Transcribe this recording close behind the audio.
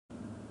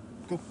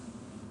physical?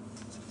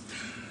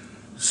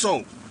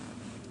 So,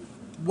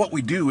 what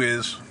we do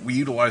is we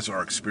utilize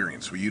our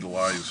experience. We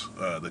utilize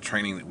the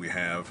training that we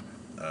have,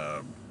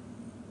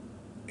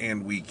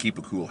 and we keep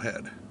a cool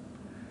head.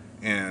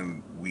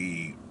 And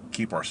we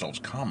keep ourselves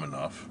calm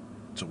enough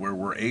to where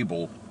we're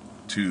able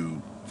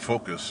to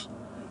focus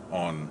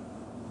on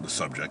the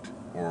subject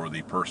or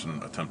the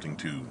person attempting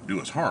to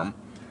do us harm,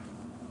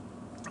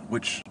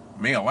 which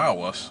may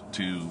allow us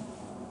to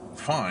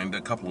find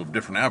a couple of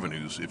different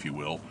avenues, if you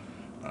will,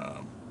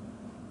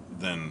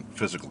 than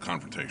physical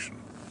confrontation.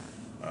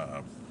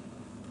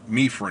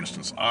 Me, for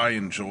instance, I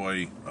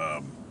enjoy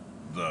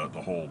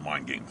the whole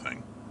mind game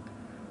thing.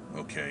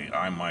 Okay,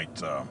 I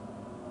might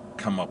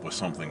come up with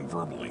something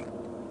verbally.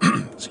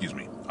 Excuse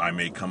me. I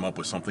may come up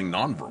with something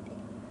nonverbal.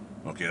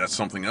 Okay, that's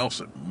something else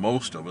that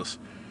most of us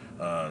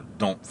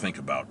don't think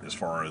about as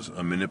far as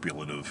a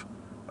manipulative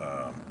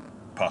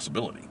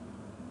possibility.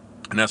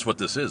 And that's what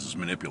this is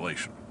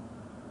manipulation.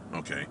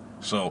 Okay,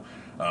 so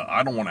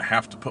I don't want to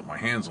have to put my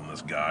hands on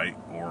this guy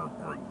or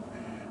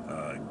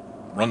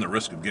run the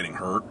risk of getting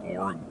hurt,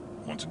 or,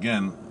 once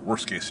again,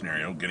 worst case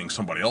scenario, getting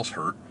somebody else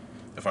hurt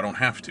if I don't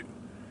have to.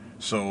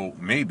 So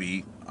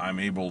maybe I'm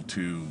able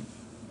to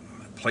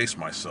place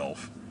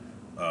myself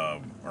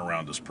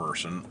around this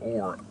person,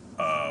 or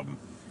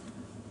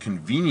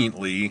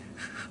conveniently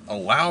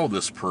allow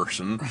this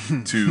person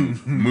to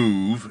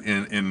move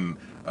in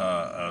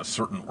a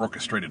certain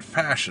orchestrated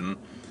fashion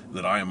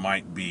that I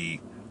might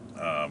be,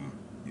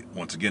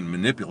 once again,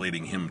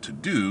 manipulating him to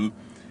do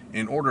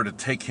in order to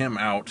take him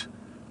out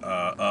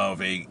of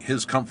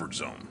his comfort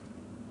zone.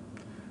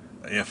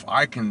 If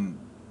I can,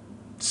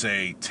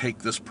 say, take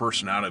this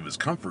person out of his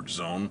comfort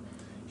zone,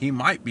 he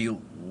might be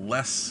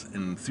less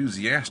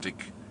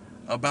enthusiastic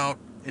about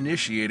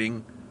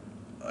initiating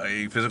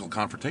a physical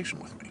confrontation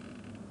with me.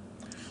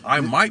 I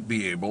might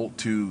be able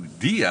to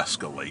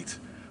de-escalate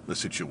the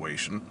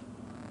situation,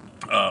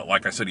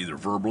 like I said, either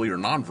verbally or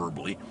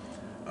non-verbally,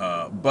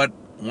 but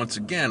once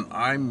again,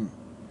 I'm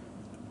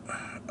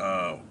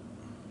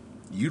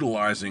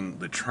utilizing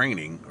the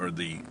training or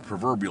the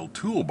proverbial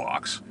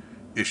toolbox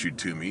issued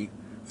to me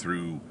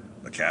through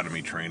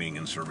academy training,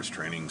 in-service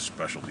training,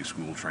 specialty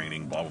school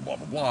training, blah, blah, blah,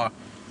 blah,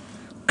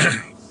 blah,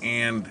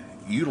 and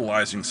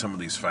utilizing some of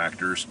these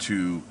factors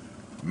to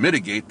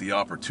mitigate the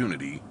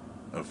opportunity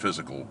of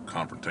physical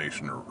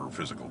confrontation or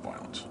physical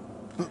violence.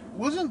 But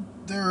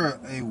wasn't there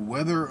a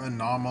weather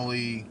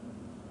anomaly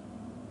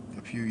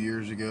a few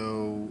years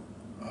ago?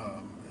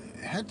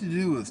 It had to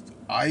do with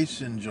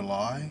ice in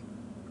July.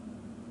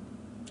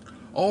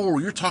 Oh,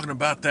 you're talking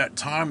about that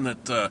time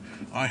that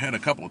I had a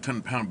couple of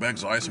 10-pound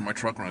bags of ice in my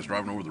truck when I was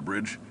driving over the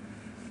bridge?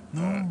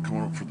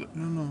 Coming up for the...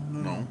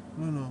 No.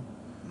 No.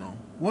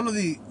 One of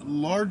the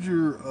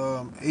larger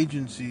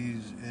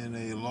agencies in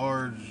a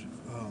large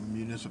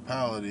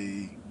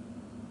municipality,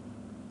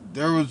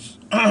 there was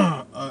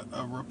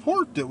a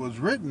report that was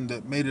written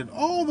that made it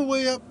all the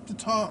way up the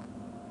top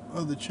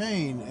of the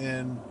chain,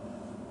 and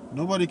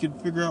nobody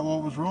could figure out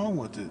what was wrong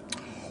with it.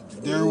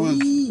 There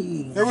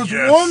was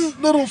yes.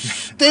 one little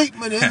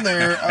statement in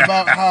there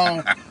about how,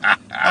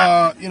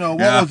 what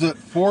was it,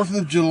 4th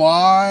of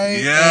July?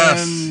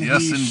 Yes, and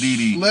yes, he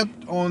indeedy.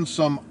 slipped on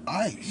some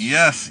ice.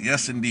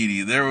 Yes,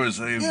 indeedy. There was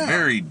a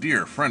very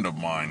dear friend of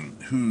mine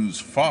whose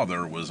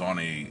father was on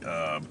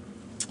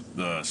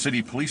the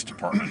city police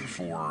department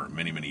for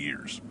many, many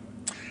years.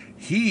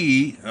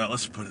 He,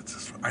 let's put it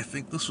this way, I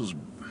think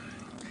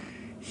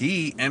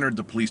he entered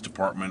the police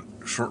department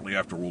shortly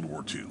after World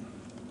War II.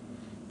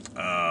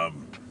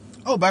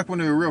 Back when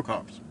they were real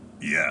cops.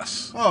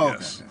 Yes. Oh,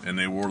 yes. okay. And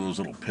they wore those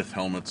little pith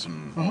helmets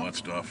and all that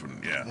stuff,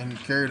 and yeah. And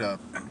carried a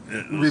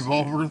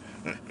revolver.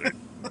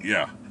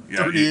 Yeah.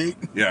 38.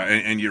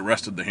 And you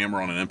rested the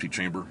hammer on an empty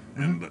chamber.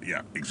 And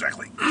yeah,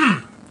 exactly.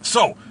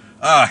 So,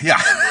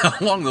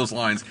 along those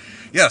lines,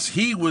 yes,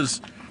 he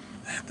was.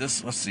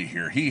 Let's see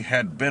here. He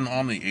had been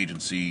on the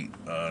agency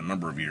a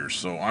number of years,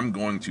 so I'm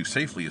going to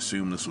safely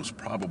assume this was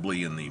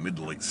probably in the mid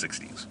to late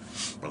 60s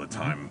by the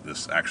time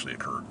this actually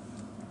occurred.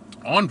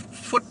 On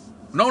foot.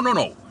 No.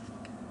 What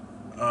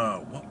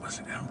was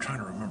it? I'm trying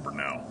to remember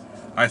now.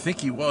 I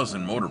think he was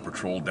in motor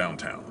patrol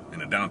downtown,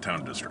 in a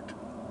downtown district.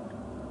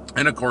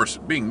 And of course,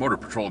 being motor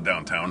patrol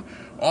downtown,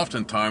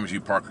 oftentimes you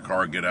park a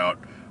car, get out,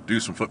 do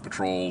some foot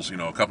patrols, a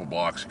couple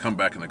blocks, come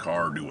back in the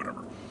car, do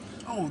whatever.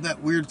 Oh,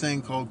 that weird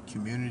thing called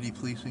community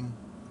policing?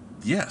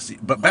 Yes,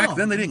 but back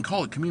then they didn't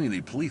call it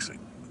community policing.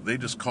 They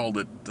just called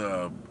it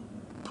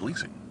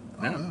policing.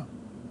 Yeah.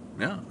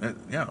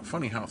 Yeah.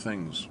 Funny how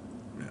things...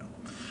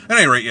 At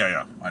any rate,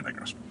 I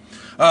digress.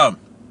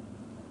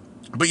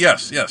 But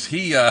yes,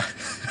 he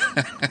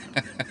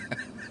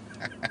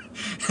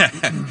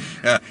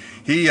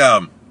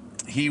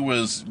he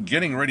was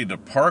getting ready to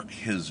park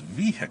his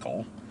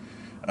vehicle,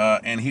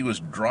 and he was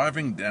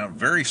driving down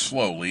very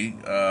slowly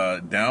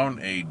down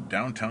a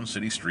downtown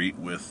city street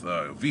with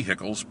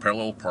vehicles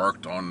parallel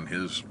parked on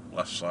his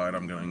left side,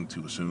 I'm going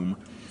to assume.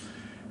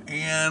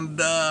 And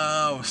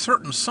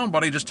certain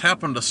somebody just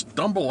happened to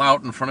stumble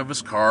out in front of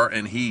his car,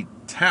 and he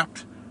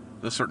tapped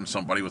the certain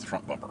somebody with the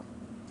front bumper.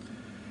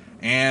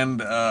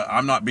 And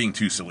I'm not being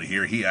too silly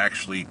here. He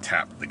actually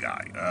tapped the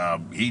guy.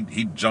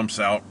 He jumps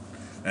out.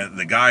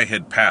 The guy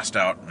had passed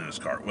out in his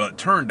car. Well, it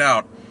turned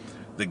out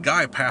the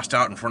guy passed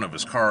out in front of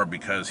his car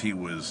because he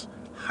was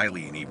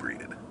highly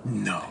inebriated.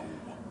 No.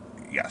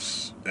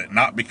 Yes,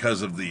 not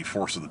because of the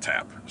force of the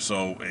tap.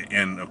 So,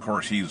 and of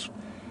course he's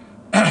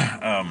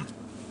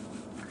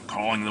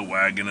calling the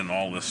wagon and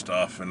all this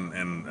stuff,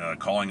 and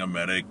calling a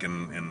medic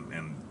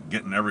and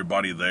getting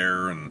everybody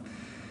there, and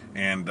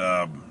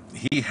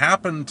he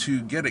happened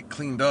to get it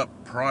cleaned up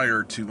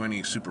prior to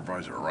any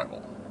supervisor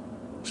arrival.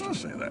 Let's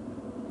just say that.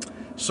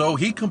 So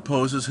he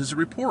composes his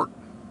report.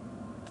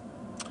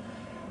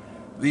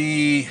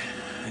 The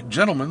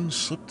gentleman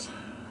slipped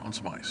on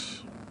some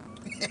ice,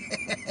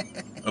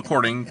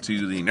 according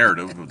to the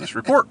narrative of this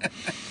report.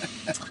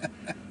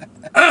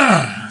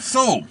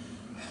 So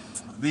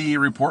the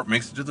report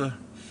makes it to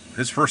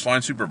his first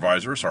line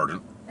supervisor,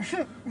 sergeant.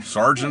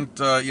 Sergeant,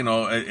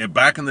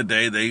 back in the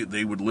day,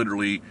 they would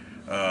literally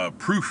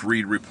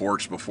proofread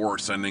reports before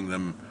sending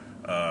them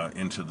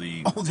into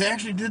the... Oh, they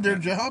actually did their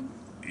job?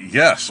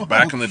 Yes,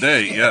 back in the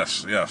day, shit.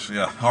 Yes,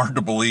 yeah. Hard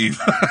to believe.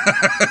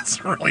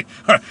 It's really...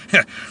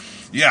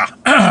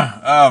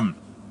 yeah.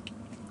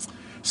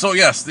 So,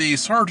 yes, the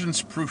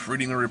sergeant's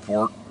proofreading the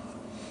report,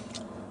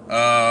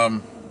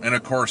 and,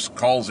 of course,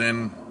 calls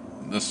in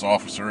this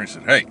officer and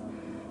said, hey,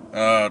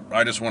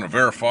 I just want to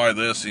verify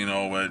this,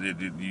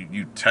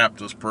 you tapped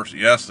this person.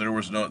 Yes, there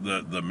was no,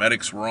 the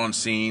medics were on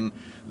scene.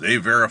 They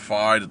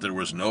verified that there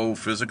was no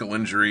physical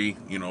injury,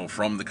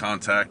 from the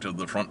contact of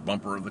the front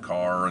bumper of the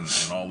car and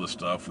all this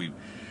stuff. We,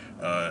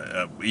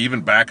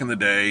 even back in the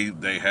day,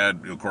 they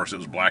had, of course, it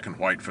was black and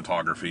white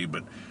photography,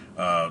 but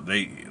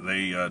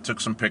they took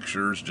some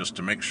pictures just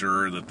to make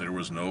sure that there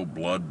was no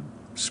blood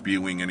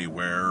spewing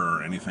anywhere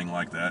or anything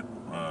like that.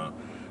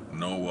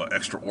 No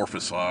extra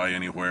orifici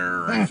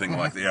anywhere or anything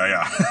like that.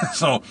 Yeah.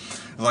 So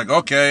it's like,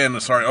 okay, and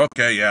this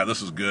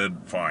is good,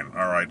 fine,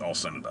 all right, I'll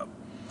send it up.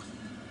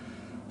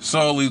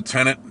 So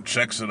lieutenant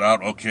checks it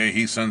out. Okay,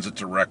 he sends it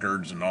to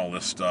records and all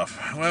this stuff.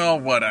 Well,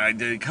 what I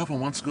did, a couple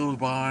months goes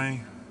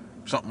by,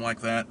 something like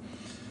that.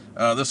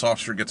 This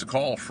officer gets a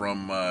call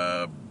from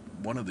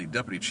one of the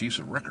deputy chiefs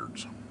of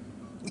records.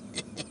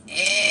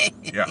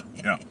 Yeah.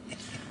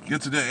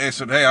 Gets a day. I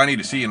said, hey, I need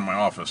to see you in my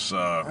office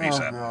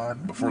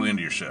ASAP before the end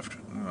of your shift.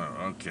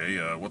 Okay,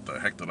 what the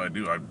heck did I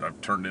do?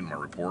 I've turned in my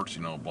reports,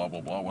 blah, blah,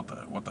 blah.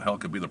 What the hell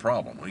could be the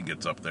problem? Well, he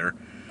gets up there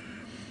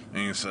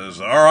and he says,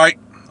 all right,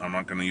 I'm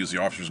not going to use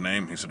the officer's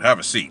name. He said, have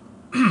a seat.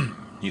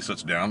 He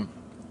sits down.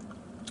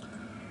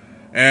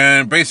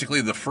 And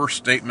basically the first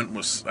statement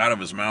was out of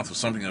his mouth was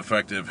something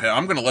effective. Hey,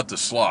 I'm going to let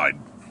this slide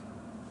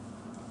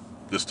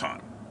this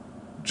time,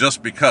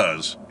 just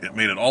because it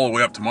made it all the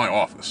way up to my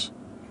office.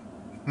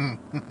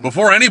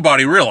 Before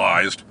anybody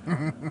realized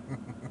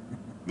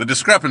the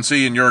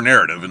discrepancy in your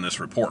narrative in this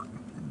report,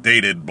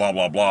 dated blah,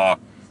 blah, blah,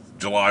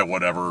 July,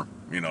 whatever,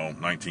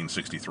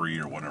 1963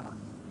 or whatever.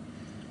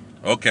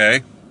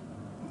 Okay.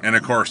 And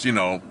of course,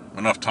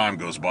 enough time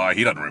goes by,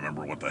 he doesn't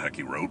remember what the heck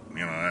he wrote.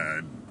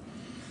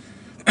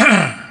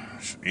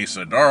 He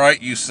said, all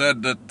right, you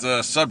said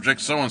that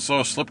subject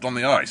so-and-so slipped on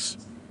the ice.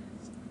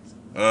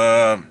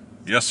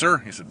 Yes, sir.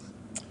 He said,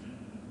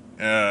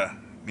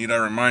 need I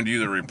remind you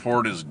the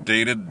report is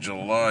dated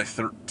July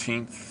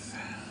 13th?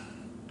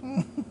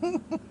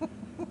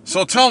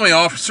 So tell me,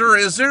 officer,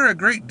 is there a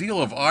great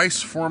deal of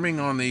ice forming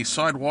on the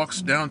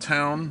sidewalks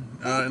downtown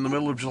in the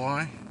middle of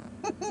July?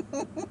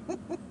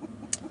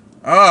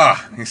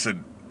 He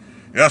said,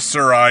 yes,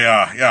 sir,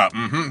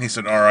 He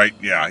said, all right,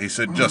 yeah. He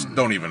said, just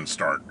don't even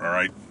start, all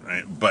right?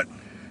 But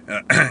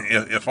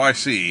if I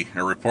see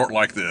a report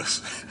like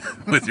this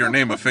with your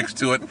name affixed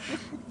to it,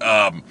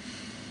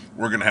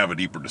 we're going to have a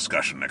deeper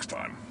discussion next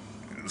time.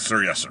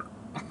 Sir, yes, sir.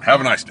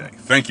 Have a nice day.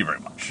 Thank you very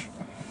much.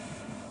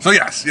 So,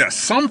 yes,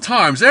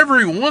 sometimes,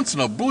 every once in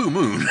a blue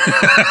moon.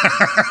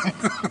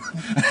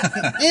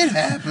 It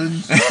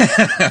happens.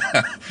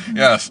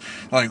 Yes,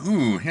 like,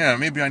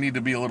 maybe I need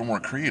to be a little more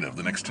creative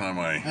the next time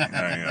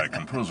I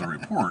compose a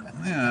report.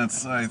 Yeah,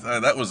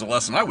 that was a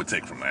lesson I would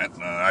take from that.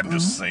 I'm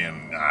just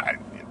saying,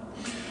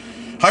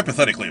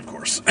 hypothetically, of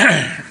course.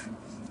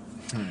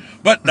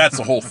 But that's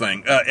the whole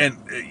thing.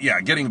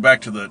 Getting back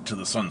to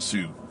the Sun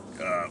Tzu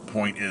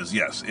point is,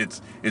 yes,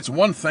 it's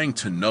one thing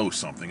to know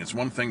something. It's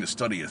one thing to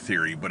study a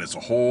theory, but it's a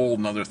whole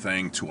nother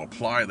thing to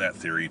apply that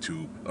theory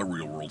to a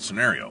real-world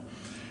scenario.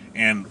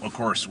 And, of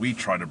course, we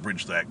try to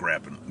bridge that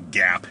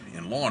gap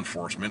in law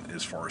enforcement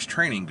as far as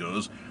training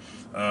goes.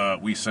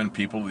 We send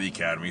people to the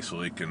academy so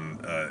they can,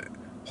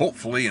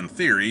 hopefully, in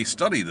theory,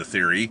 study the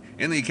theory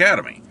in the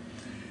academy.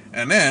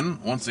 And then,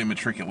 once they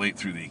matriculate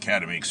through the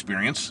academy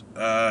experience,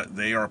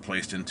 they are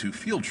placed into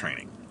field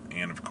training.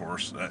 And, of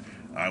course,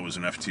 I was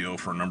an FTO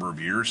for a number of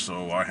years,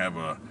 so I have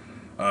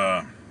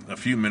a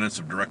few minutes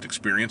of direct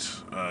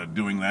experience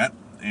doing that.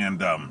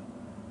 And a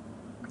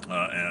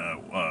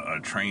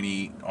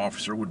trainee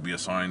officer would be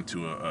assigned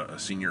to a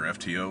senior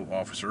FTO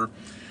officer.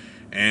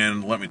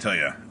 And let me tell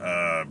you,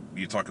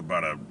 you talk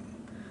about a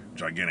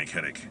gigantic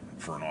headache.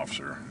 for an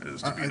officer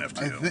is to be an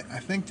FTO. I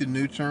think the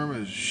new term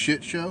is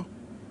shit show.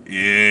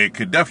 It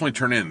could definitely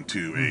turn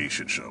into a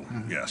shit show,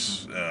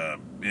 yes.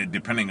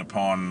 Depending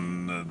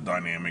upon the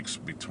dynamics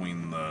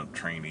between the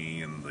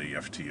trainee and the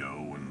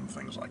FTO and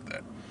things like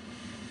that.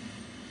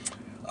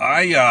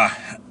 I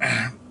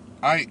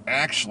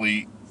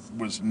actually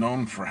was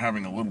known for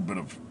having a little bit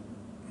of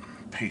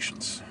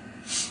patience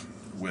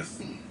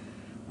with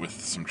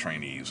some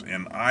trainees,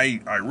 and I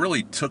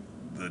really took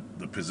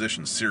the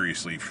position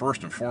seriously,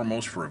 first and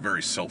foremost, for a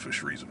very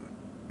selfish reason.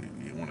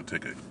 You want to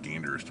take a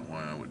gander as to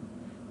why I would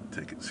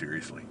take it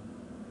seriously?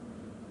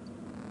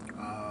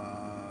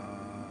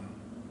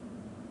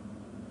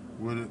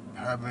 Would it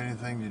have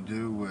anything to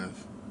do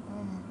with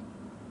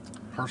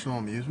personal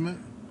amusement?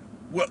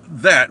 Well,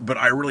 that, but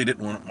I really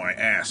didn't want my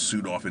ass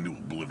sued off into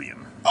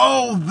oblivion.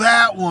 Oh,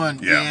 that one.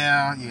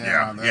 Yeah.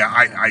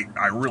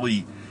 I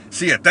really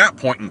see. At that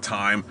point in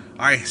time,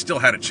 I still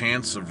had a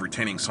chance of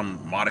retaining some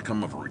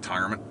modicum of a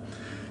retirement.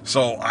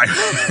 So I,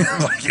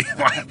 like,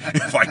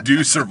 if I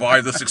do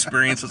survive this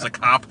experience as a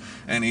cop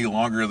any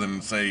longer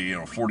than, say,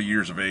 40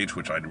 years of age,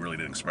 which I really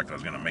didn't expect I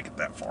was going to make it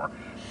that far,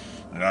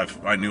 and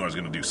I knew I was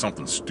going to do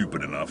something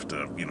stupid enough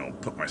to,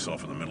 put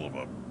myself in the middle of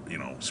a,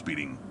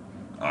 speeding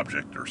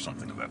object or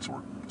something of that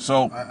sort.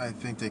 So I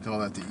think they call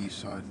that the East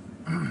Side.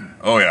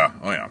 Oh yeah.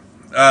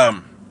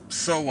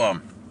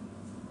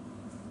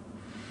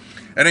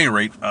 At any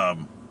rate,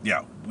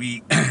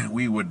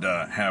 we would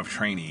have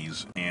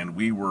trainees, and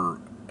we were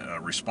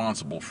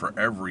responsible for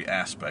every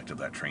aspect of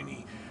that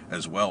trainee,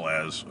 as well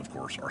as, of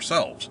course,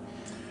 ourselves.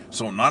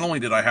 So not only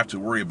did I have to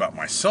worry about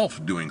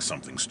myself doing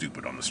something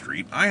stupid on the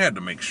street, I had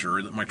to make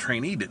sure that my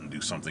trainee didn't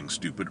do something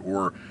stupid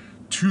or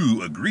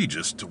too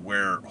egregious to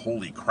where,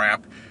 holy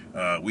crap,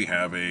 we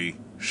have a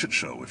shit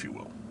show, if you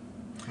will.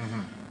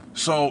 Mm-hmm.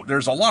 So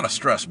there's a lot of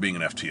stress being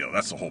an FTO.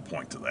 That's the whole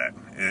point to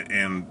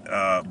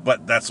that.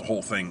 But that's the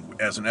whole thing.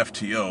 As an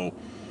FTO,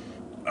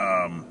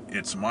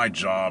 it's my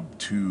job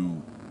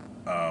to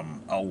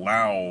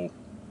allow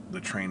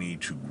the trainee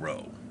to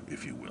grow,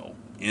 if you will,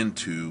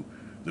 into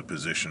the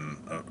position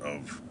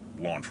of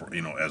law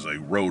enforcement, as a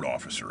road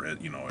officer,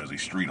 as a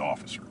street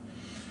officer.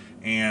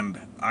 And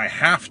I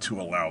have to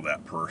allow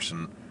that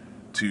person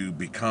to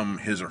become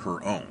his or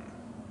her own.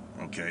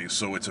 Okay,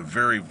 so it's a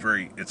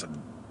it's a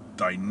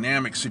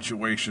dynamic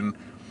situation,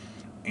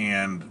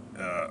 and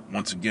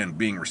once again,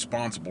 being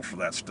responsible for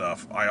that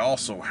stuff, I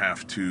also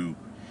have to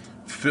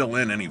fill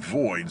in any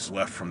voids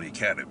left from the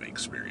academy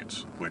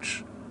experience,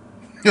 which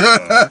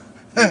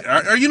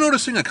are you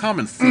noticing a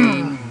common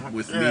theme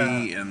with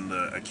me and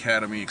the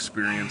academy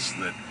experience,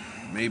 that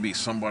maybe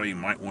somebody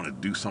might want to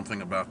do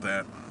something about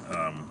that?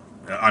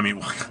 I'm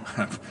being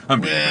a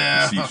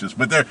bit facetious,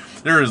 but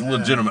there is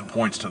legitimate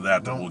points to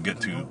that we'll get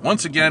to.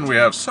 Once again, we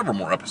have several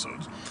more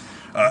episodes.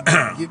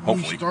 Get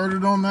me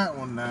started on that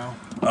one now.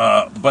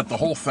 But the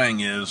whole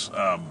thing is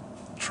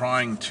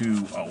trying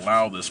to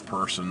allow this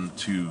person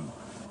to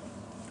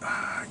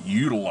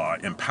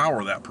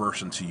empower that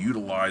person to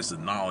utilize the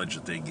knowledge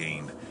that they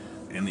gained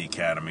in the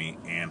academy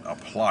and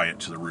apply it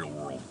to the real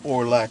world.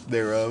 Or lack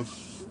thereof.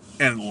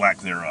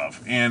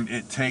 And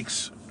it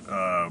takes,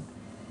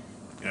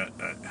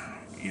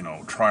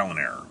 trial and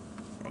error.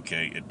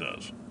 Okay, it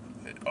does.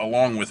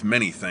 Along with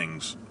many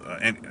things,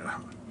 and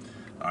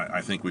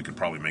I think we could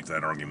probably make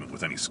that argument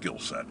with any skill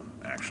set,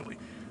 actually.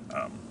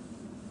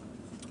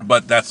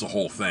 But that's the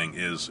whole thing,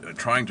 is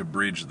trying to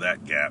bridge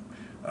that gap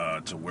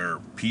to where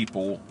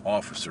people,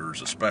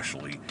 officers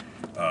especially,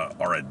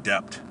 are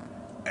adept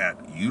at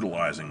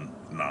utilizing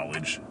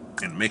knowledge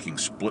and making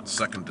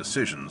split-second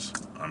decisions.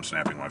 I'm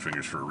snapping my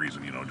fingers for a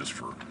reason, just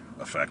for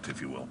effect,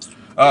 if you will.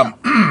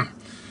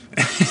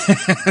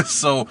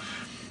 So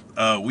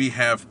we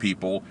have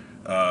people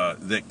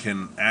that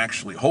can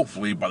actually,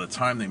 hopefully, by the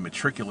time they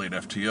matriculate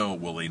FTO,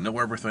 will they know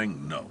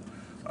everything? No.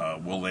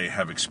 Will they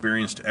have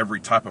experienced every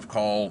type of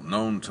call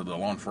known to the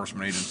law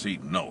enforcement agency?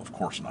 No, of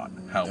course not.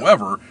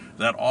 However,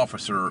 that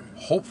officer,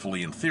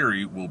 hopefully, in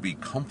theory, will be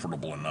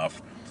comfortable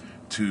enough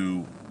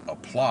to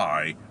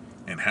apply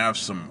and have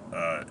some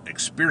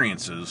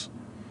experiences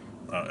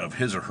of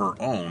his or her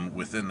own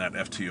within that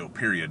FTO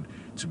period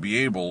to be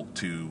able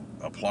to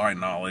apply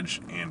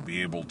knowledge and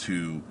be able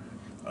to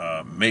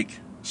make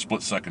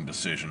split-second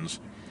decisions,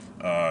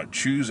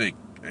 choose a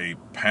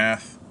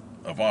path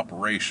of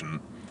operation,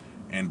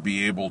 and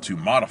be able to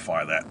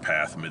modify that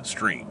path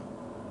midstream.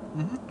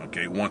 Mm-hmm.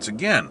 Okay, once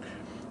again,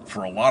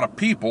 for a lot of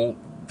people,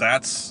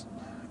 that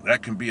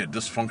can be a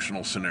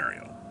dysfunctional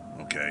scenario.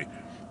 Okay,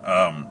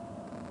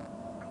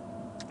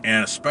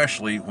 and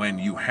especially when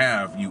you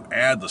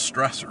add the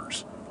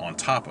stressors on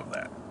top of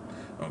that.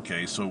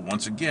 Okay, so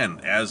once again,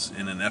 as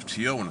in an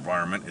FTO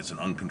environment, it's an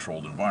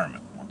uncontrolled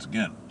environment. Once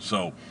again,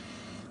 so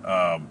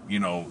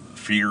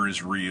fear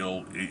is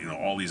real.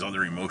 All these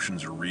other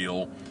emotions are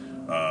real.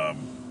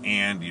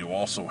 And you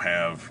also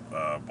have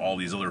all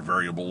these other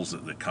variables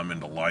that come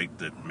into light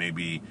that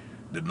maybe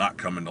did not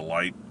come into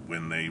light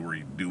when they were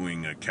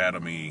doing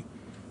academy.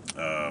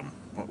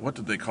 What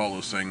did they call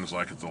those things,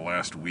 like at the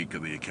last week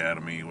of the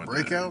academy?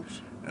 Breakouts?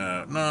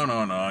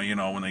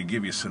 No. When they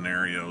give you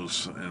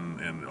scenarios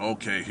and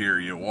okay, here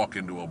you walk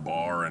into a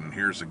bar and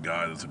here's a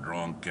guy that's a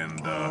drunk and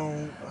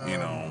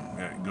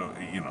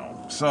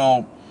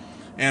so.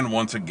 And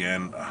once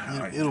again,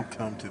 it'll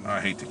come to me.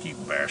 I hate to keep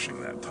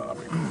bashing that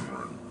topic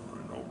over and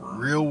over.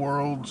 Real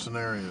world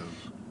scenarios.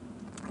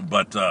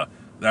 But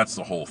that's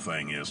the whole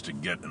thing, is to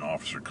get an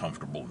officer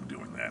comfortable in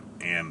doing that.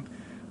 And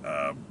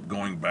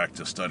going back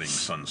to studying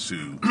Sun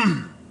Tzu,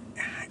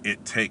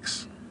 it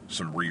takes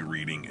some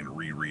rereading and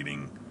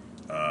rereading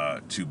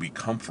to be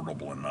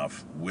comfortable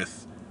enough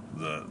with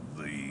the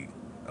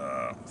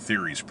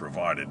theories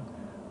provided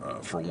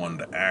for one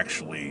to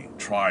actually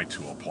try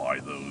to apply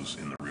those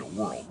in the real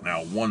world.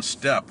 Now, one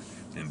step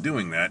in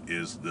doing that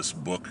is this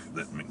book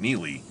that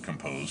McNeely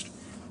composed.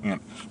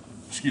 And,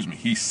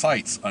 he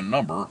cites a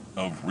number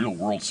of real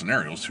world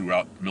scenarios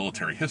throughout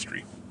military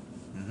history.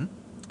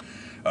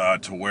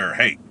 To where,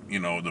 hey,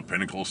 the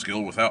pinnacle of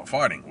skill without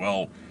fighting.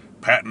 Well,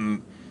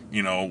 Patton,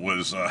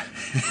 was,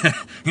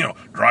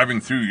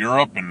 driving through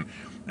Europe and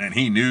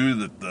he knew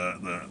that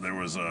there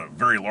was a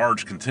very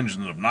large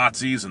contingent of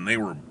Nazis and they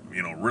were,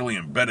 really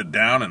embedded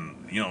down and,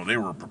 they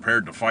were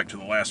prepared to fight to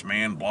the last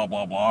man, blah,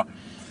 blah, blah.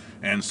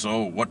 And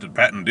so what did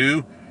Patton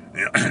do?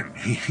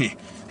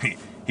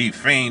 He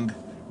feigned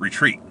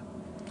retreat.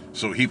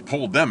 So he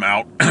pulled them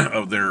out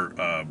of their,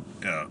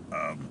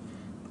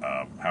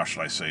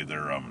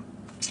 their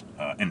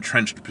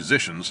entrenched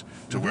positions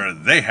to where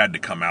they had to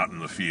come out in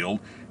the field.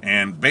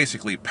 And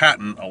basically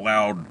Patton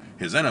allowed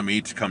his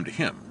enemy to come to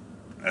him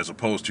as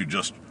opposed to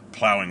just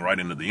plowing right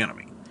into the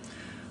enemy.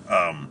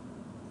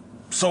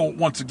 So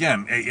once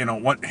again, and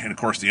of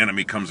course the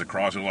enemy comes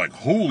across and like,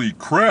 holy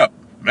crap,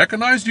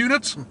 mechanized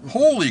units?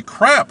 Holy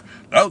crap,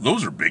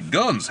 those are big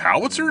guns.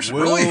 Howitzers?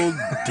 Well, really?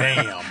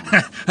 Damn.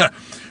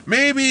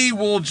 Maybe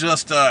we'll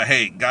just,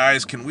 hey,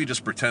 guys, can we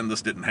just pretend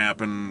this didn't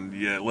happen?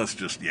 Yeah, let's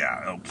just,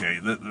 okay,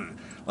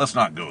 let's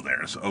not go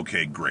there. So,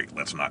 okay, great,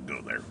 let's not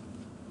go there.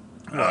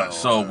 But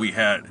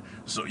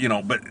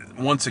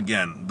once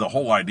again, the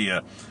whole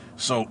idea,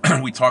 so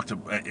we talked,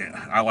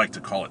 I like to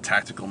call it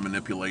tactical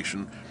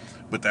manipulation,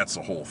 but that's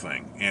the whole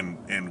thing.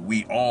 And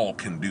we all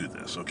can do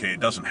this, okay? It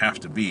doesn't have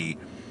to be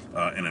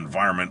an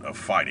environment of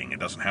fighting. It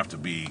doesn't have to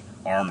be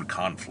armed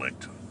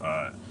conflict.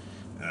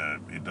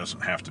 It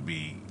doesn't have to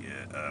be,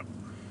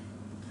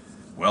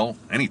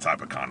 any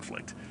type of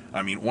conflict.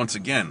 I mean, once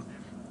again,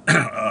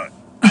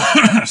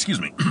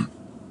 excuse me,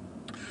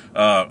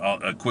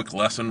 a quick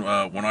lesson.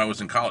 When I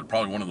was in college,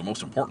 probably one of the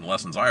most important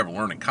lessons I ever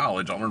learned in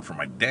college, I learned from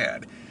my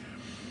dad.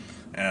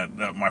 And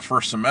my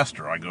first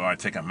semester, I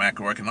take a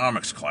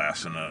macroeconomics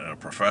class, and a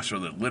professor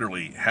that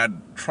literally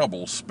had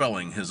trouble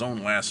spelling his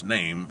own last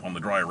name on the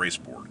dry erase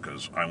board,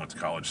 because I went to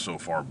college so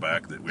far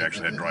back that we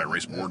actually had dry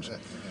erase boards.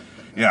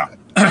 Yeah,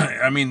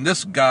 I mean,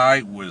 this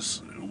guy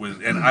was,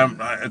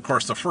 and of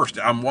course,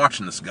 I'm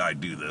watching this guy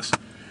do this,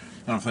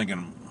 and I'm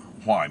thinking,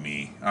 why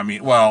me? I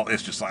mean, well,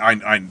 it's just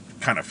like, I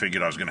kind of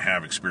figured I was going to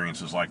have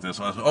experiences like this.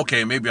 I was,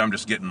 okay, maybe I'm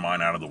just getting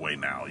mine out of the way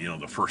now.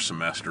 The first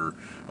semester,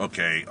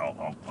 okay,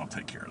 I'll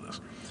take care of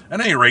this. At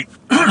any rate,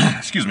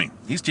 excuse me,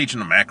 he's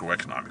teaching a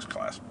macroeconomics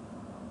class.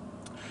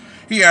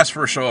 He asked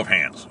for a show of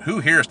hands. Who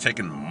here has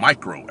taken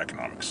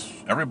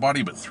microeconomics?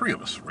 Everybody but 3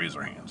 of us raise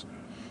their hands.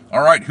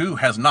 All right, who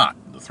has not?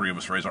 The 3 of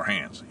us raise our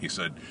hands. He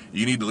said,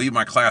 you need to leave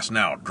my class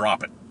now.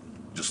 Drop it.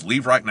 Just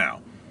leave right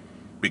now,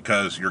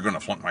 because you're going to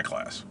flunk my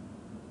class.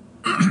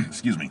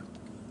 Excuse me.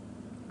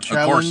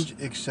 Challenge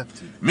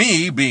accepted.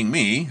 Me, being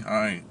me,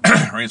 I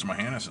raised my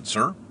hand. I said,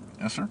 sir?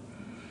 Yes, sir?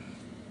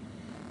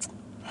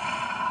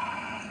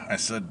 I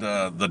said,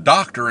 the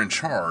doctor in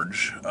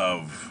charge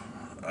of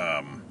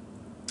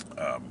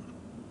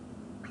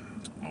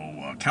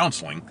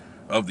counseling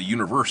of the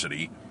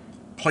university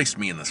placed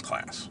me in this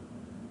class.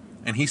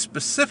 And he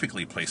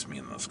specifically placed me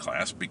in this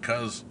class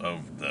because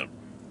of the,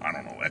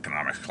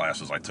 economics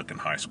classes I took in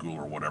high school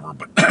or whatever.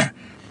 But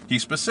he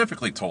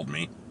specifically told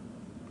me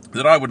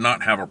that I would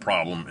not have a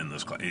problem in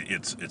this class.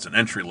 It's an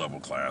entry-level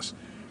class,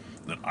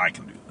 that I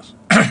can do this.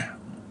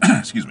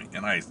 Excuse me.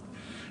 And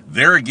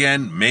there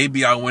again,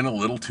 maybe I went a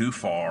little too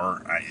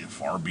far.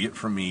 Far be it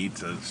from me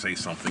to say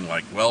something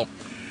like, well,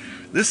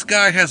 this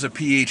guy has a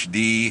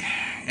PhD,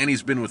 and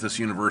he's been with this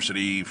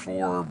university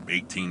for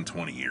 18,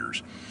 20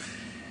 years,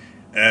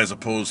 as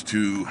opposed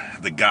to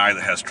the guy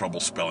that has trouble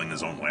spelling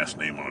his own last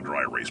name on a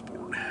dry erase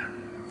board.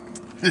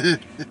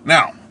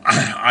 Now,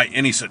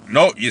 and he said,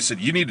 no, you said,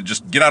 you need to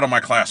just get out of my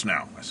class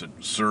now. I said,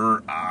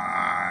 sir,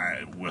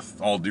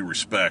 with all due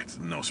respect,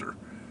 no, sir.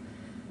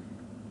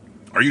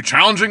 Are you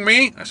challenging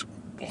me? I said,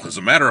 well, as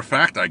a matter of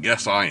fact, I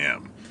guess I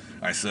am.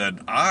 I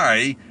said,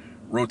 I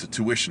wrote the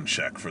tuition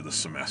check for this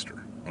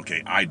semester.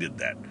 Okay, I did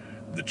that.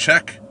 The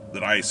check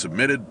that I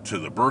submitted to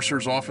the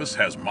bursar's office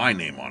has my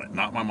name on it,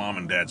 not my mom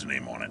and dad's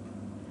name on it.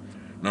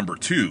 Number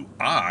 2,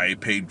 I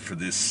paid for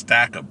this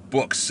stack of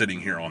books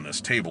sitting here on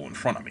this table in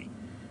front of me.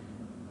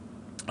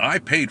 I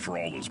paid for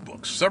all those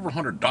books, several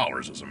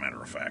 $100s as a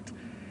matter of fact.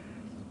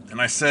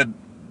 And I said,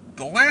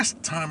 the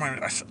last time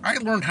I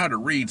learned how to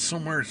read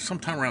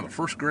sometime around the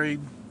 1st grade,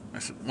 I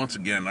said, once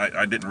again,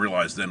 I didn't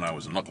realize then I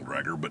was a knuckle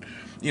dragger, but,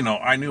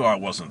 I knew I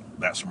wasn't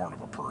that smart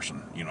of a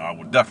person.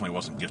 Definitely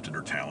wasn't gifted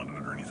or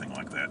talented or anything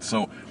like that.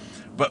 So,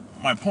 but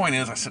my point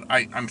is, I said,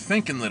 I'm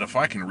thinking that if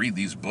I can read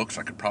these books,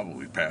 I could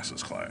probably pass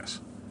this class,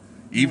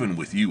 even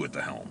with you at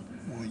the helm.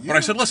 Well, yeah. But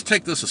I said, let's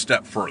take this a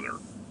step further.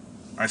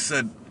 I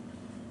said,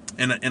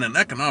 in an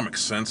economic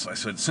sense, I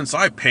said, since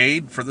I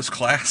paid for this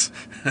class,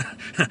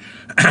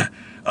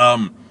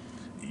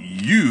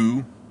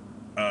 you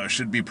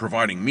should be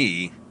providing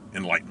me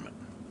enlightenment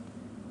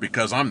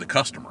because I'm the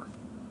customer.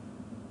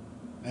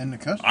 And the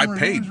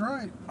customer is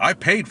right. I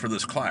paid for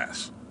this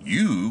class.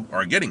 You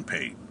are getting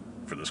paid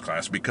for this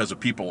class because of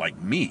people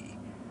like me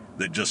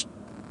that just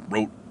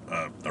wrote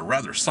a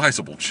rather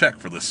sizable check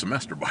for this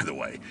semester, by the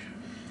way.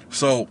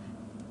 So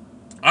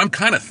I'm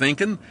kind of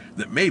thinking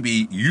that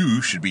maybe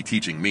you should be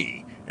teaching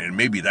me, and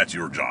maybe that's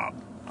your job.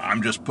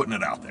 I'm just putting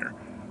it out there.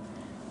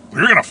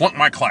 You're going to flunk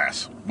my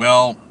class.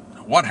 Well,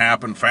 what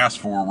happened? Fast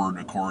forward,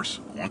 of course,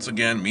 once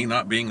again, me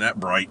not being that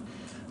bright,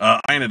 I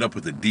ended up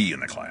with a D in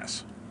the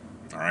class.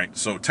 All right,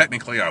 so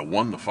technically I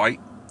won the fight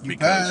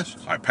because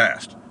I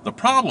passed. The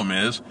problem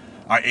is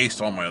I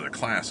aced all my other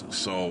classes,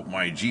 so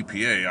my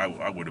GPA,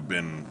 I would have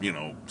been,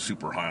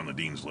 super high on the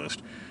dean's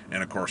list.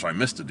 And, of course, I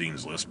missed the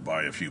dean's list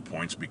by a few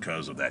points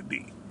because of that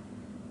D.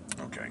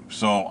 Okay,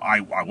 so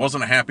I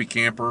wasn't a happy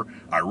camper.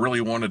 I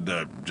really wanted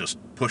to just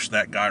push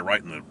that guy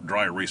right in the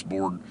dry erase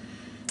board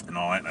and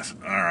all that. And I said,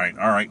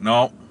 all right,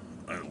 no,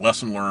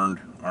 lesson learned.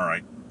 All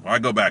right, well, I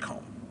go back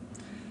home.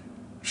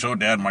 Show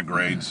Dad my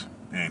grades,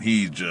 and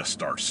he just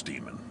starts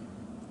steaming.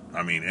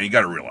 I mean, and you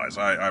got to realize,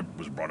 I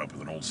was brought up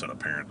with an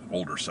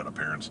older set of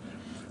parents,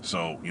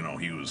 so,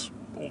 he was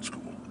old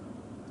school.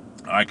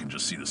 I could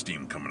just see the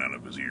steam coming out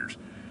of his ears.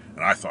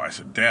 And I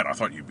said, Dad, I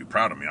thought you'd be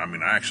proud of me. I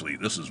mean,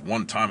 this is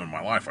one time in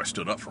my life I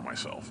stood up for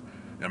myself.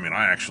 I mean,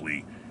 I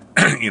actually,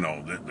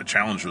 the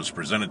challenge was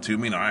presented to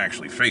me, and I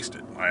actually faced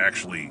it. I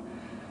actually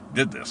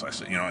did this. I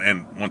said,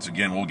 and once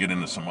again, we'll get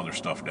into some other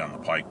stuff down the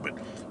pike, but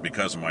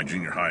because of my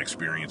junior high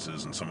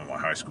experiences and some of my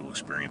high school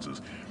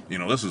experiences,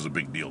 this is a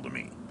big deal to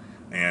me.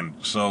 And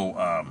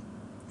so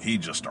he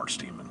just starts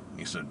steaming.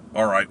 He said,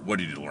 all right, what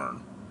did you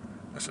learn?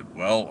 I said,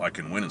 well, I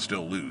can win and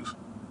still lose.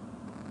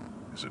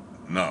 He said,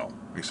 no.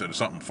 He said, it's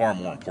something far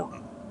more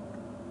important.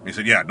 He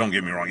said, yeah, don't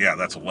get me wrong. Yeah,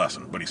 that's a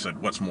lesson. But he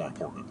said, what's more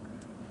important?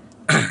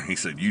 He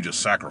said, you just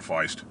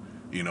sacrificed,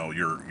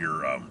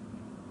 your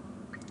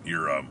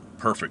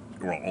perfect,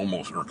 or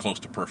almost, or close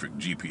to perfect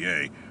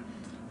GPA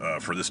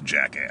for this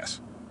jackass.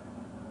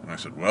 And I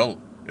said,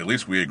 well, at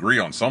least we agree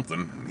on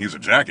something. He's a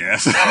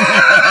jackass.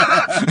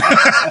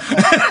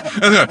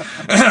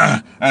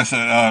 I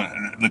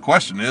said, the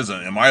question is,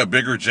 am I a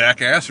bigger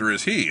jackass or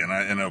is he?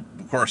 And of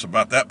course,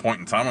 about that point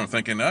in time, I'm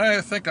thinking,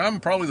 I think I'm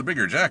probably the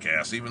bigger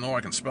jackass, even though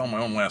I can spell my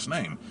own last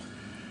name.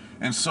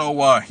 And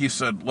so he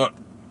said, look,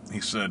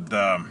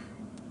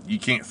 you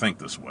can't think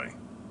this way.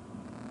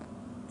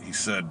 He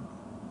said,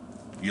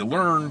 you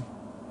learn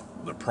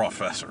the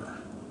professor.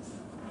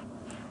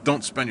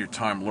 Don't spend your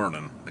time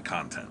learning the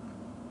content.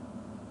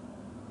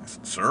 I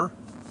said, sir?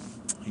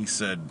 He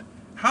said,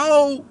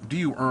 how do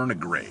you earn a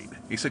grade?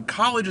 He said,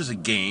 college is a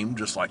game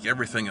just like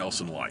everything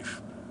else in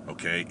life.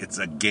 Okay? It's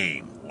a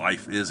game.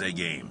 Life is a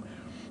game.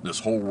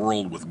 This whole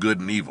world with good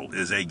and evil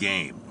is a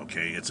game.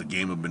 Okay? It's a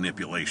game of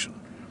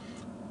manipulation.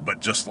 But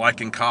just like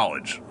in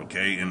college,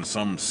 okay, in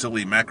some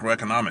silly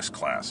macroeconomics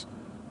class,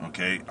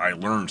 okay, I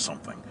learned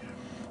something.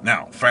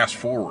 Now, fast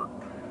forward.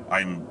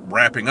 I'm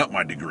wrapping up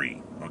my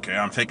degree. Okay,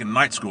 I'm taking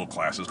night school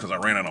classes because I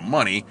ran out of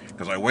money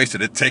because I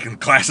wasted it taking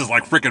classes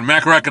like freaking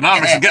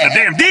macroeconomics and getting a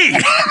damn D.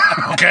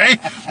 Okay?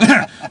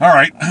 All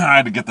right, I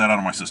had to get that out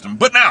of my system.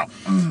 But now,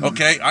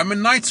 okay, I'm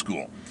in night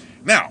school.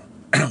 Now,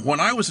 when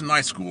I was in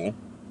night school,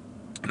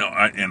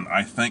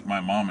 I thank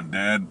my mom and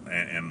dad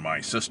and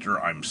my sister.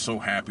 I'm so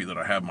happy that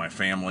I have my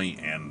family,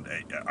 and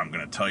I'm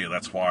going to tell you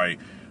that's why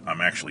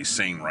I'm actually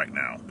sane right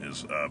now,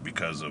 is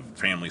because of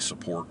family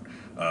support.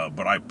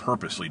 But I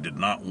purposely did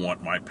not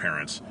want my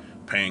parents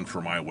paying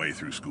for my way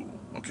through school.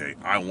 Okay,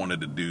 I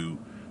wanted to do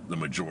the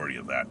majority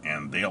of that,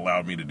 and they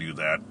allowed me to do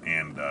that.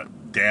 And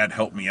Dad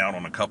helped me out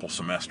on a couple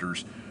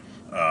semesters,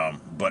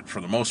 but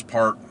for the most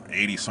part,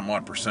 80 some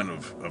odd %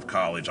 of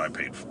college I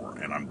paid for,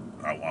 and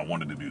I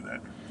wanted to do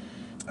that.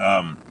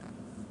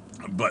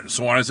 But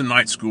so when I was in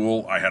night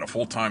school, I had a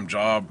full-time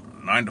job,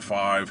 9 to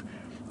 5.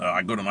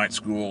 I go to night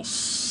school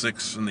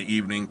 6 in the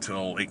evening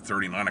till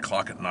 8:30, 9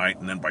 o'clock at night.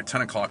 And then by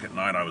 10 o'clock at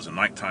night, I was a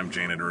nighttime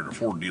janitor at a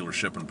Ford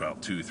dealership until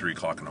about 2, 3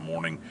 o'clock in the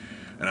morning.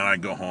 And then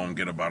I'd go home,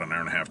 get about an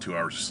hour and a half, 2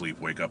 hours of sleep,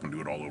 wake up and do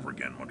it all over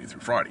again, Monday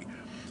through Friday.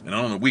 And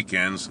on the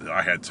weekends,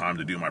 I had time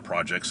to do my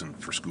projects and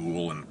for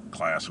school and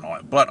class and all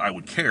that. But I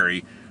would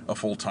carry a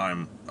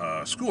full-time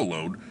school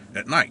load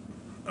at night,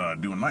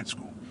 doing night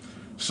school.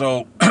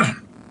 So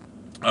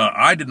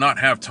I did not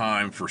have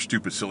time for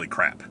stupid, silly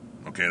crap.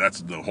 Okay,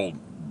 that's the whole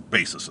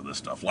basis of this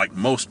stuff. Like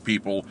most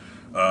people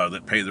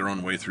that pay their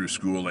own way through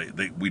school,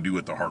 we do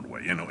it the hard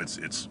way.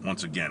 It's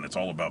once again, it's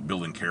all about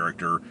building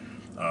character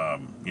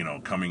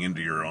coming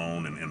into your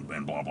own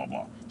and blah, blah,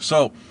 blah.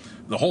 So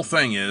the whole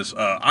thing is,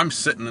 I'm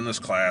sitting in this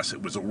class.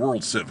 It was a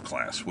World Civ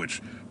class,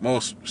 which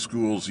most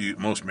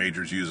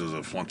majors use as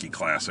a flunky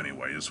class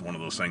anyway. It's one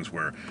of those things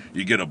where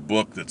you get a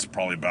book that's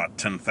probably about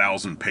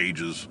 10,000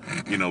 pages,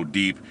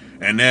 deep.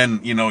 And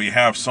then, you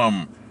have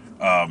some,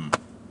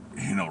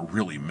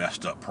 really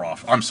messed up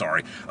prof. I'm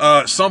sorry.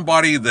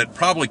 Somebody that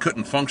probably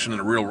couldn't function in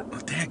a real,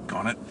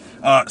 daggone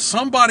it.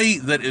 Somebody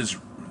that is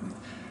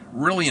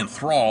really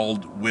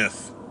enthralled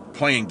with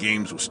playing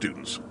games with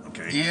students.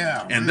 Okay.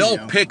 Yeah. And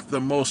they'll pick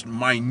the most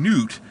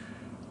minute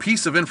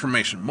piece of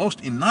information, most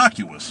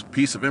innocuous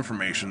piece of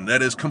information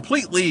that is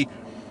completely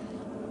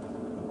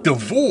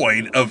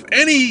devoid of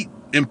any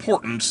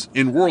importance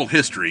in world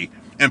history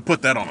and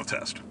put that on a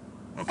test.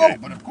 Okay. Oh,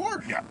 but of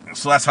course. Yeah.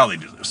 So that's how they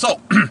do this. So,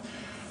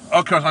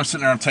 of course, I'm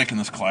sitting there, I'm taking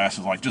this class,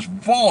 it's like just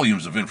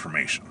volumes of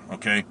information.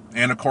 Okay.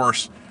 And of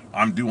course,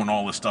 I'm doing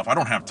all this stuff. I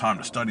don't have time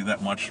to study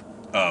that much.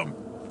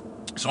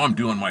 So I'm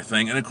doing my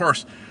thing. And of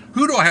course,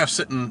 who do I have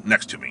sitting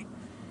next to me?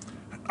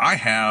 I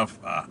have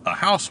a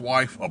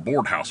housewife, a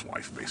bored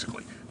housewife,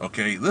 basically.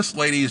 Okay, this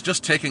lady is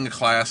just taking a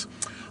class.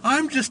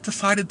 I'm just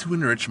decided to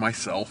enrich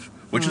myself,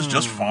 which is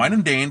just fine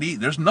and dandy.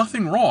 There's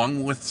nothing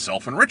wrong with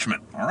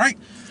self-enrichment, all right?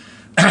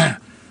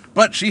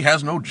 But she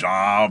has no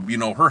job.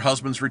 Her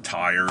husband's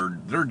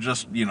retired. They're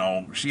just,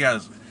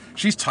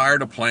 she's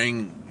tired of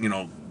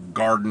playing,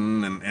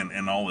 garden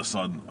and all this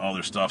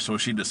other stuff. So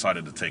she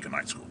decided to take a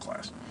night school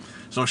class.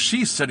 So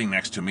she's sitting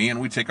next to me, and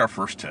we take our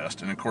first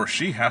test. And, of course,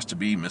 she has to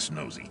be Miss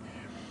Nosy.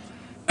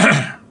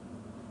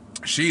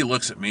 She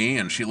looks at me,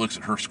 and she looks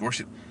at her score.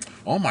 She,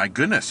 oh, my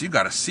goodness, you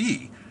got a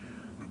C.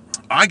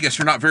 I guess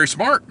you're not very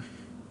smart.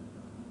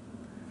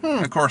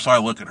 Of course, I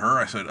look at her.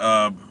 I said,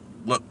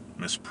 look,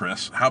 Miss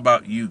Priss, how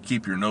about you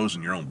keep your nose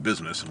in your own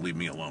business and leave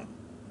me alone?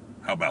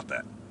 How about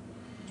that?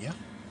 Yeah.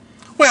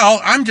 Well,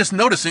 I'm just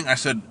noticing. I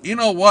said, you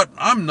know what?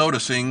 I'm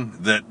noticing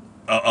that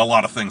a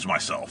lot of things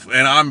myself,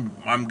 and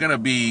I'm going to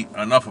be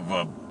enough of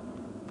a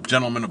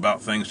gentleman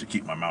about things to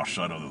keep my mouth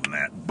shut other than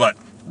that. But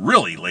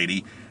really,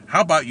 lady,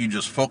 how about you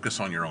just focus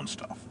on your own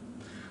stuff?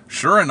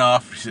 Sure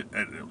enough,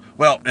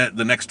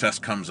 the next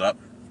test comes up.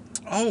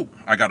 Oh,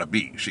 I got a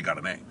B. She got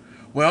an A.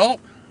 Well,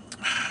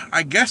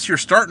 I guess you're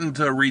starting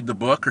to read the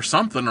book or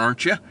something,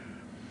 aren't you?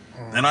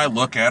 And I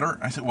look at her.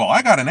 I said, well,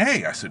 I got an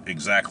A. I said,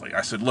 exactly.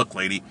 I said, look,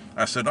 lady.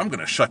 I said, I'm going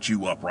to shut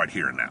you up right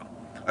here and now.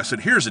 I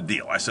said, here's the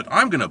deal. I said,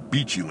 I'm going to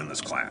beat you in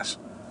this class.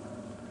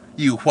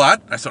 You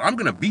what? I said, I'm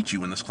going to beat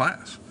you in this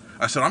class.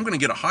 I said, I'm going to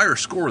get a higher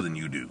score than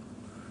you do.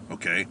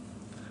 Okay?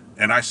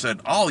 And I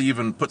said, I'll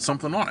even put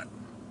something on it.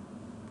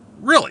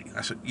 Really?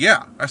 I said,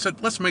 yeah. I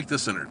said, let's make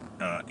this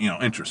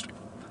interesting.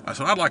 I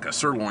said, I'd like a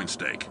sirloin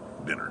steak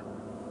dinner.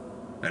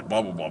 And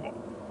blah, blah, blah, blah.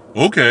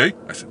 Okay.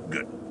 I said,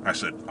 good. I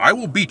said, I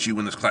will beat you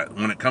in this class.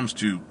 When it comes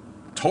to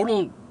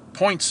total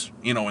points,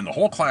 in the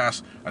whole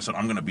class, I said,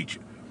 I'm going to beat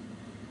you.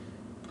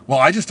 Well,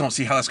 I just don't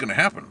see how that's going to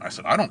happen. I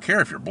said, I don't care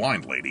if you're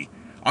blind, lady.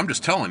 I'm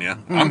just telling you,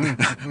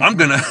 I'm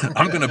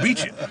gonna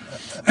beat you.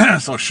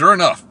 So sure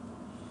enough,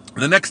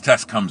 the next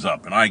test comes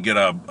up, and I get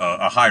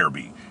a higher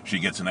B. She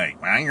gets an A.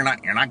 Well, you're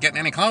not getting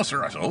any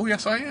closer. I said, oh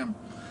yes, I am.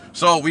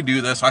 So we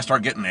do this. I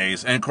start getting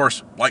A's, and of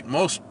course, like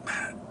most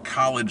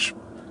college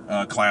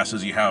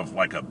classes, you have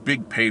like a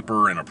big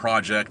paper and a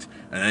project,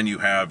 and then you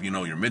have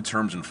your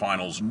midterms and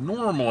finals.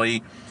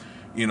 Normally,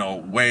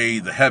 weigh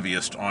the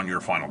heaviest on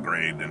your final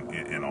grade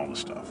and all this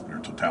stuff, your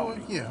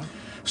totality. Well, yeah.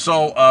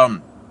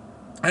 So,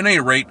 at any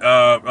rate,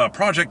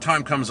 project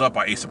time comes up,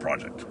 I ace a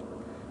project.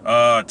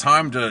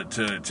 Time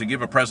to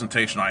give a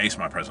presentation, I ace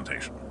my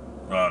presentation.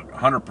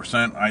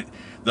 100%.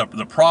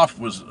 The prof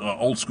was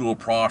old school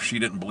prof. She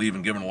didn't believe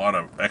in giving a lot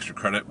of extra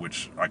credit,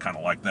 which I kind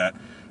of like that.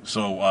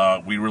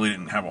 So we really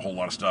didn't have a whole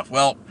lot of stuff.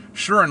 Well,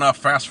 sure enough,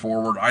 fast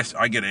forward,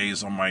 I get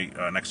A's on my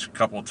next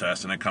couple of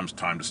tests, and it comes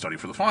time to study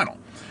for the final.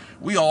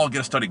 We all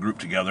get a study group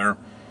together,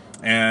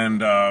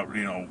 and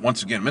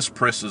once again, Miss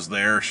Priss is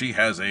there. She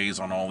has A's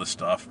on all this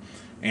stuff,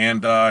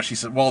 and she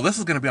said, "Well, this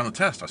is going to be on the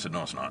test." I said,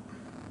 "No, it's not."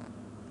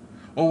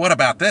 "Well, what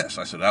about this?"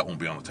 I said, "That won't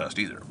be on the test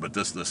either, but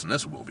this, and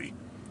this will be."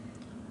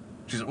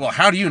 She said, "Well,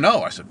 how do you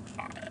know?" I said,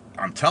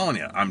 "I'm telling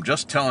you. I'm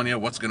just telling you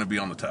what's going to be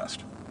on the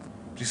test."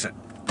 She said,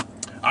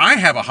 "I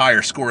have a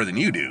higher score than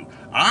you do.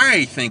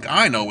 I think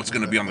I know what's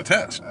going to be on the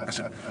test." I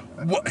said,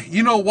 well,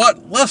 "You know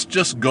what? Let's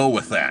just go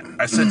with that."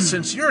 I said,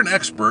 "Since you're an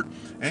expert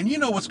and you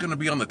know what's going to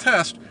be on the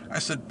test," I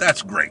said,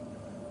 "that's great."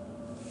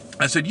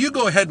 I said, "You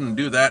go ahead and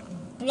do that.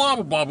 Blah,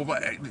 blah, blah, blah, blah.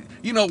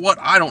 You know what?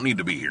 I don't need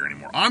to be here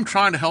anymore. I'm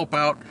trying to help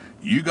out.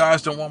 You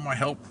guys don't want my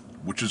help,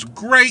 which is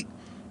great.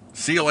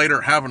 See you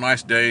later. Have a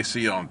nice day.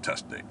 See you on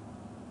test date."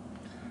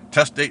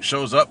 Test date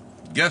shows up.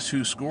 Guess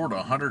who scored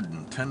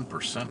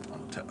 110%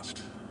 on the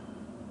test?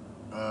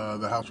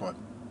 The housewife.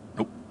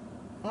 Nope.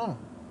 Oh.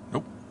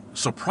 Nope.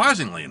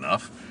 Surprisingly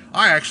enough,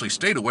 I actually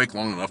stayed awake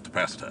long enough to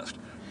pass the test.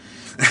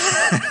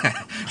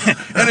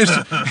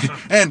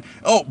 and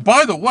oh,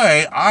 by the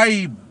way,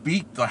 I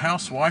beat the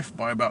housewife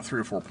by about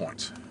 3 or 4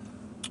 points.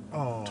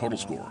 Oh. Total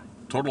score.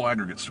 Total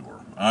aggregate score.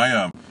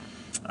 I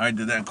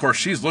did that. Of course,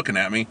 she's looking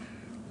at me.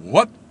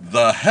 what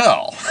the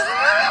hell?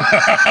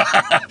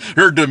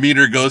 Her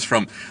demeanor goes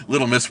from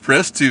Little Miss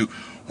Priss to,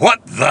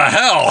 what the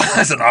hell?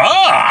 I said,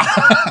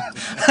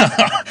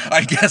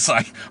 I guess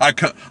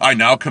I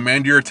now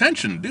command your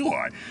attention, do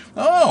I?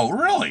 Oh,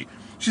 really?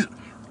 She said,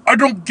 I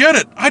don't get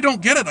it. I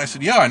don't get it. I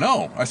said, yeah, I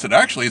know. I said,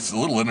 actually, it's a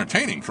little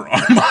entertaining for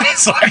on my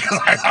side.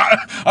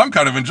 I'm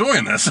kind of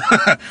enjoying this.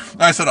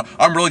 I said,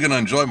 I'm really going to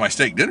enjoy my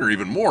steak dinner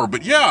even more.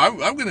 But yeah,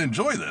 I'm going to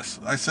enjoy this.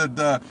 I said,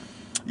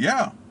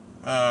 yeah.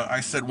 I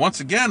said, once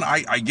again,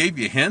 I gave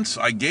you hints.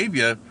 I gave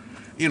you,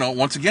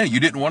 once again, you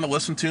didn't want to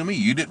listen to me.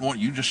 You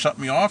just shut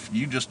me off.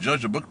 You just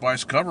judged a book by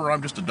its cover.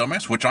 I'm just a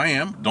dumbass, which I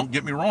am. Don't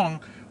get me wrong.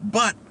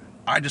 But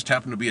I just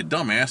happen to be a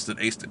dumbass that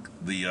aced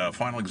the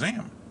final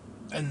exam.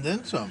 And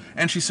then some.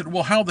 And she said,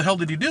 well, how the hell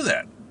did you do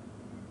that?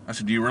 I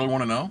said, do you really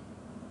want to know?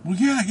 Well,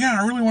 yeah,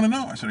 I really want to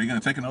know. I said, are you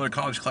going to take another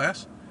college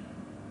class?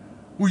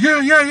 Well,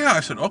 yeah.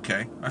 I said,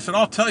 okay. I said,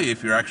 I'll tell you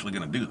if you're actually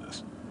going to do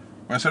this.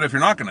 I said, if you're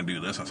not going to do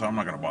this, I said, I'm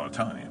not going to bother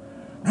telling you.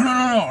 No,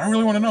 I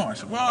really want to know. I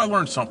said, well, I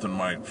learned something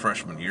my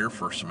freshman year,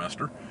 first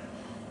semester.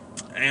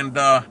 And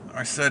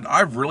I said,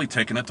 I've really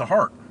taken it to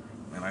heart.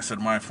 And I said,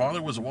 my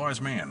father was a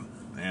wise man.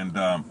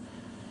 And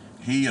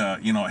he,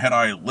 had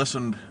I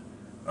listened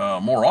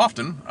more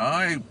often,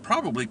 I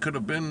probably could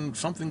have been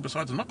something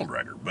besides a knuckle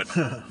dragger. But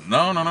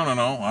no.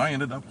 I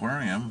ended up where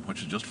I am,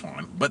 which is just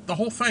fine. But the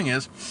whole thing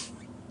is,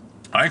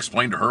 I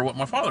explained to her what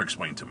my father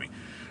explained to me.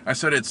 I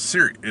said, it's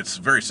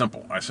very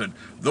simple. I said,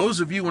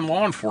 those of you in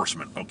law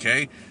enforcement,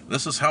 okay,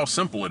 this is how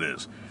simple it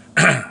is.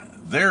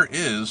 There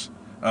is,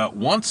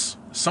 once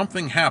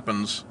something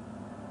happens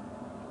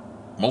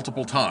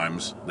multiple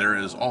times, there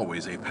is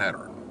always a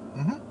pattern.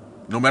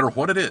 Mm-hmm. No matter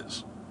what it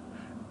is.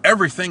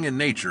 Everything in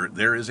nature,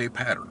 there is a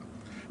pattern.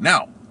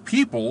 Now,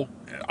 people,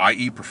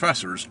 i.e.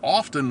 professors,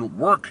 often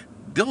work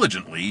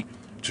diligently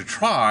to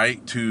try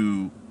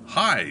to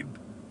hide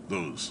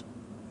those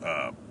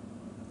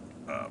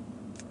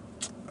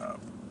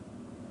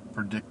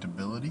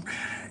predictability.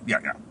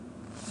 Yeah.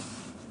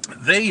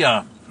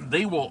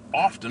 They will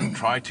often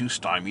try to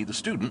stymie the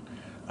student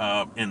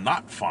and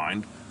not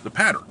find the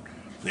pattern.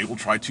 They will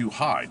try to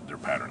hide their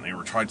pattern. They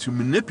will try to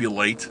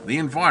manipulate the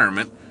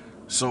environment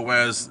so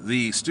as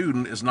the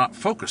student is not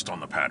focused on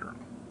the pattern.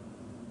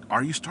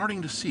 Are you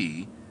starting to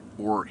see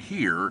or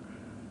hear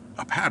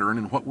a pattern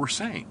in what we're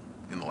saying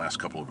in the last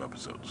couple of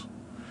episodes?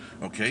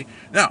 Okay,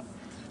 now,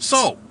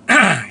 so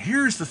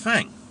here's the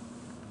thing.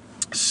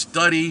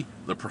 Study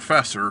the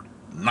professor,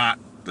 not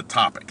the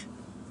topic.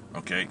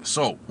 Okay,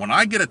 so when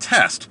I get a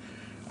test,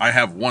 I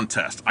have one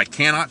test. I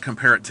cannot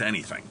compare it to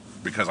anything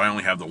because I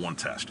only have the one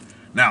test.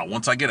 Now,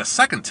 once I get a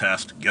second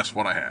test, guess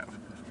what I have?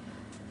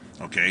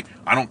 Okay,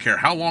 I don't care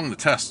how long the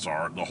tests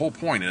are. The whole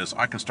point is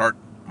I can start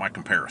my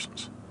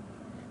comparisons.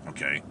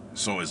 Okay,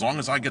 so as long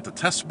as I get the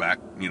tests back,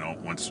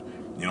 once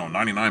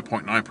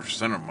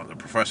 99.9% of the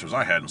professors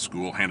I had in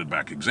school handed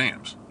back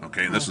exams.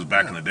 Okay, and this is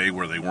back in the day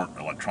where they weren't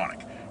electronic.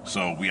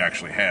 So we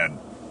actually had,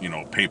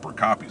 paper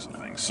copies of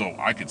things. So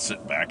I could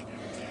sit back,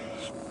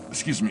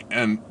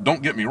 and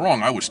don't get me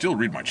wrong, I would still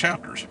read my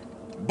chapters.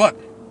 But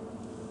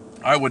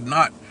I would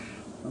not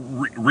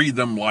read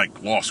them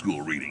like law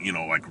school reading,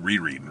 like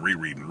reread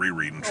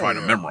and try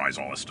to memorize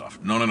all this stuff.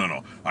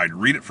 No. I'd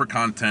read it for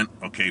content.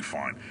 Okay,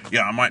 fine.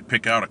 Yeah, I might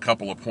pick out a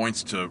couple of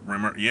points to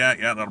remember. Yeah,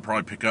 that'll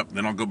probably pick up.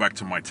 Then I'll go back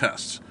to my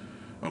tests.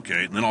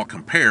 Okay, and then I'll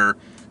compare,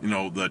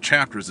 the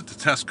chapters that the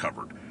test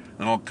covered.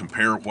 Then I'll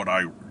compare what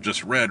I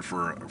just read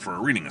for a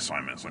reading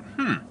assignment. It's like,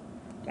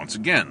 once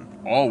again,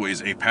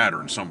 always a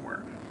pattern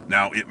somewhere.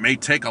 Now, it may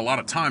take a lot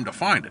of time to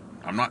find it.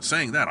 I'm not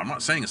saying that. I'm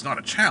not saying it's not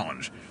a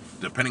challenge,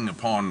 depending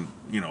upon,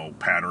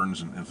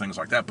 patterns and things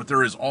like that. But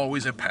there is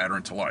always a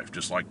pattern to life,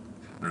 just like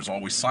there's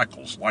always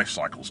life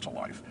cycles to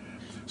life.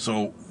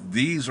 So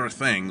these are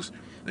things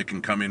that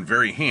can come in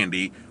very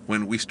handy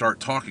when we start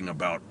talking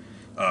about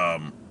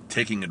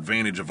taking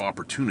advantage of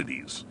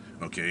opportunities.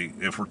 Okay,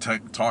 if we're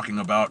talking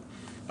about,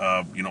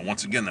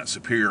 once again, that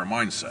superior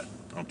mindset.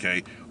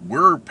 Okay,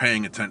 we're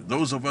paying attention.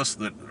 Those of us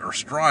that are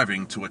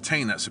striving to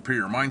attain that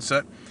superior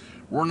mindset,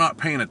 we're not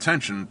paying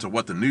attention to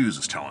what the news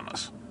is telling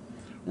us.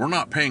 We're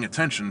not paying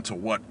attention to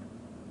what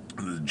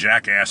the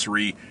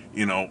jackassery,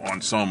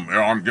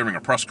 I'm giving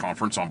a press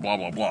conference on blah,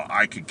 blah, blah.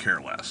 I could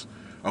care less.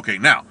 Okay,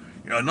 now,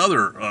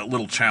 another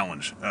little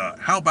challenge.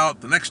 How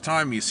about the next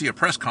time you see a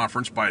press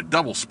conference by a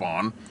devil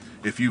spawn,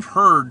 if you've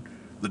heard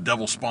the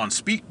devil spawn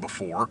speak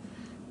before,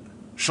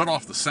 shut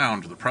off the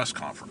sound of the press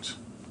conference.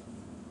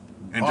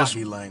 And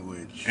Body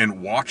language.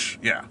 And watch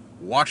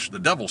the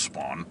devil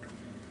spawn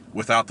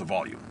without the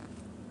volume.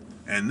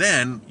 And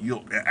then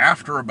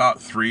after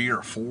about 3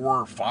 or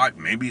 4 or 5,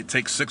 maybe it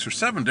takes 6 or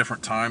 7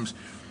 different times,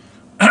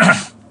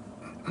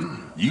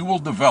 you will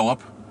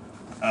develop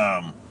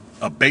a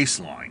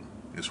baseline,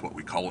 is what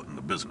we call it in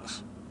the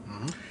business.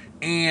 Mm-hmm.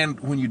 And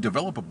when you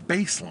develop a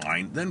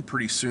baseline, then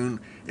pretty soon,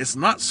 it's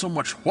not so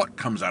much what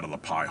comes out of the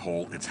pie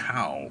hole, it's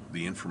how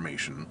the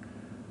information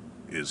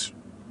is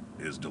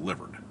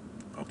delivered.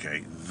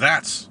 Okay,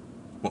 that's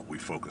what we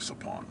focus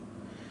upon.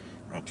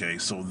 Okay,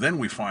 so then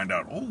we find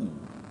out,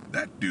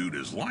 that dude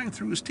is lying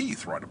through his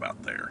teeth right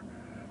about there.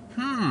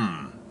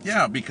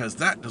 Yeah, because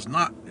that is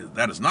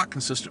not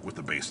consistent with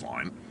the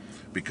baseline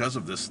because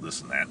of this,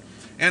 and that.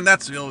 And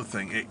that's the other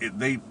thing.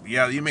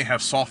 You may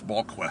have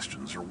softball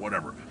questions or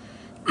whatever.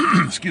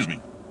 Excuse me.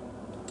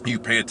 You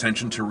pay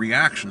attention to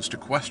reactions to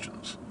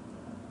questions.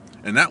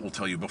 And that will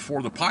tell you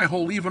before the pie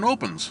hole even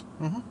opens.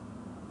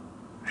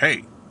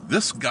 Hey,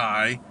 this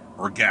guy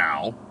or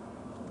gal,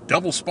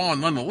 double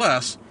spawn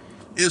nonetheless,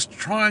 is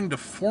trying to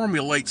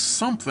formulate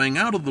something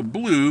out of the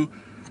blue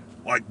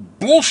like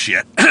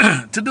bullshit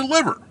to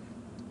deliver.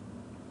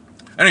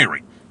 At any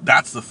rate,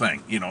 that's the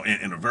thing, in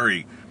a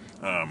very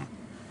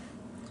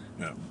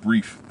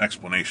brief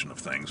explanation of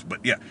things.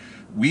 But yeah,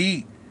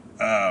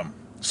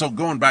 so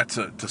going back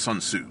to Sun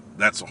Tzu,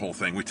 that's the whole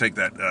thing. We take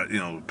that,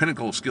 the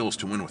pinnacle of skills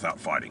to win without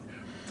fighting.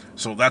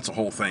 So that's the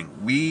whole thing.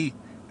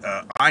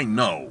 I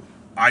know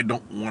I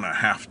don't want to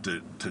have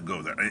to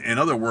go there. In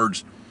other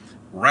words,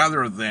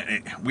 rather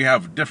than, we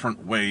have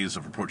different ways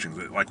of approaching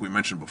it. Like we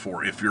mentioned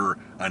before, if you're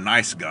a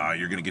nice guy,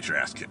 you're going to get your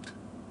ass kicked.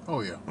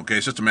 Oh, yeah. Okay,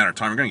 it's just a matter of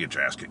time. You're going to get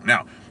your ass kicked.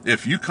 Now,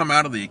 if you come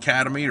out of the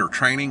academy or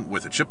training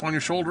with a chip on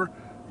your shoulder,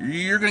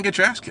 you're going to get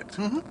your ass kicked.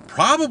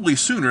 Probably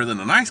sooner than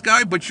the nice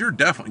guy, but you're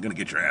definitely going to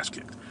get your ass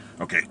kicked.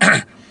 Okay,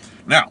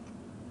 now,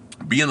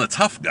 being the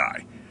tough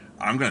guy,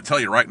 I'm going to tell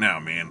you right now,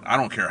 man, I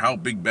don't care how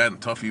big, bad,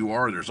 and tough you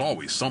are, there's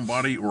always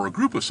somebody or a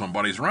group of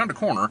somebodies around the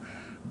corner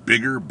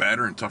bigger,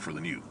 badder, and tougher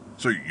than you.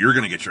 So you're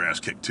going to get your ass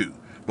kicked too.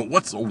 But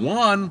what's the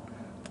one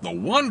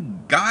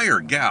guy or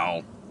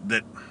gal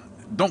that,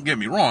 don't get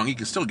me wrong, you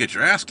can still get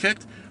your ass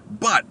kicked,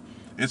 but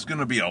it's going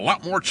to be a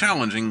lot more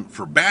challenging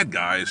for bad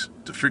guys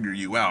to figure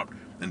you out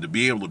and to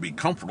be able to be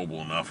comfortable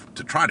enough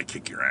to try to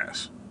kick your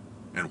ass.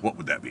 And what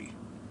would that be?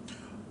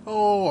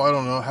 Oh, I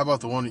don't know. How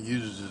about the one that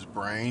uses his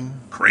brain?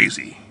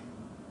 Crazy.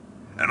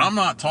 And I'm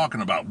not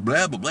talking about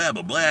blah, blah, blah,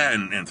 blah, blah,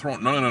 and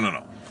throwing,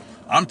 no.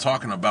 I'm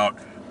talking about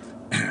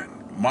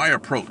my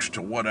approach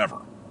to whatever,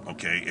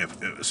 okay?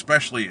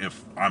 Especially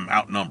if I'm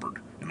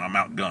outnumbered and I'm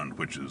outgunned,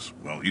 which is,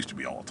 well, it used to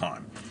be all the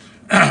time.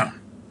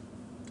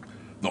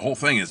 The whole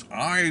thing is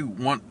I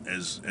want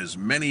as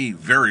many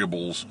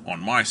variables on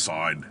my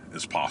side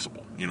as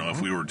possible.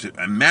 If we were to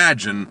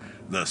imagine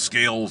the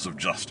scales of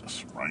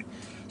justice, right?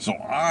 So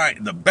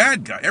the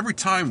bad guy, every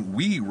time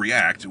we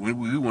react, we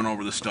went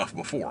over this stuff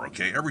before,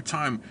 okay? Every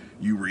time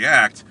you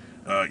react,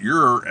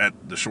 you're at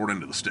the short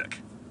end of the stick,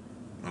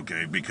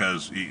 okay?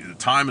 Because the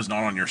time is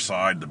not on your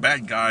side. The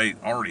bad guy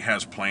already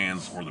has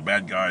plans, or the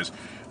bad guys,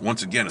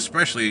 once again,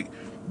 especially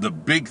the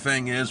big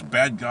thing is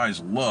bad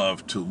guys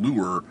love to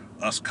lure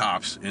us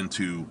cops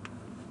into,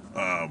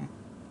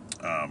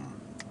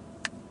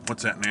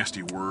 what's that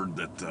nasty word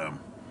that,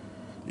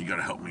 you got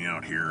to help me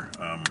out here.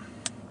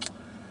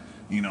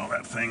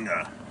 That thing,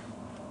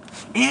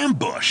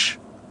 ambush.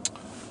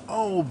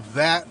 Oh,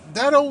 that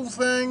old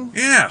thing?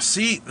 Yeah,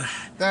 see.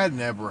 That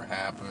never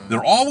happened.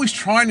 They're always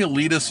trying to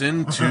lead us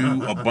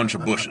into a bunch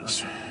of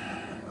bushes.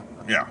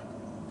 Yeah,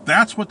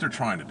 that's what they're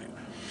trying to do.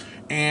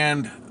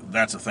 And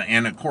that's the thing.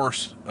 And of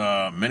course,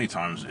 many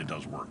times it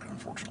does work,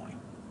 unfortunately.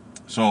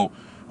 So,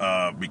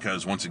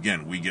 because once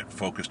again, we get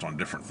focused on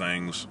different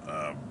things.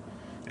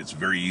 It's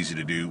very easy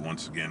to do.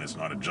 Once again, it's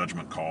not a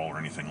judgment call or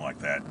anything like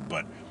that,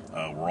 but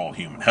we're all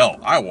human. Hell,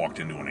 I walked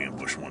into an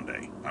ambush one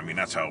day. I mean,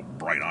 that's how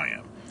bright I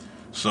am.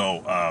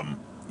 So,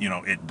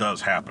 it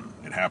does happen.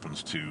 It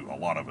happens to a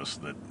lot of us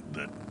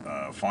that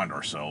find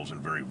ourselves in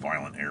very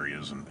violent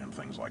areas and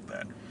things like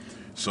that.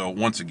 So,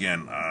 once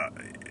again,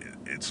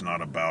 it's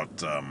not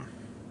about...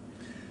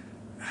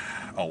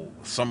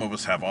 some of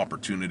us have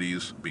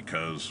opportunities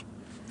because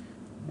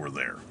we're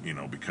there,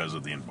 because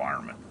of the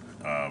environment.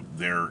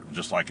 They're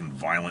just like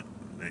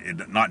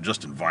not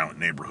just in violent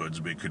neighborhoods,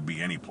 but it could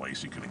be any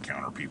place you can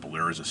encounter people.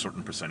 There is a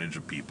certain percentage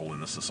of people in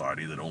the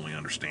society that only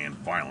understand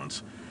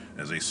violence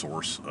as a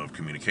source of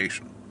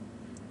communication.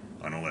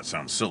 I know that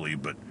sounds silly,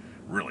 but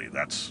really,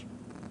 that's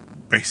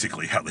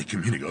basically how they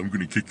communicate. I'm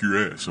going to kick your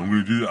ass. I'm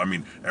going to do that. I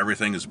mean,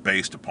 everything is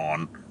based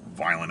upon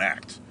violent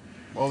acts.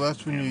 Well,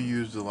 that's when you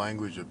use the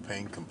language of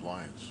pain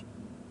compliance.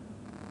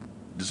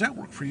 Does that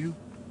work for you?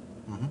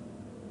 Mm-hmm.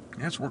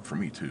 Yeah, it's worked for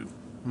me too.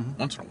 Mm-hmm.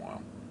 Once in a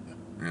while.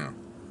 Yeah.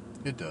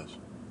 It does.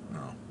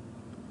 No.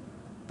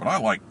 But I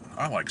like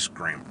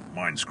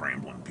mind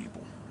scrambling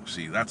people.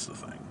 See, that's the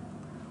thing.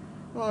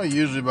 Well,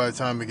 usually by the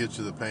time it gets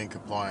to the pain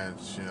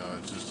compliance,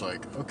 it's just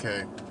like,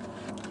 okay,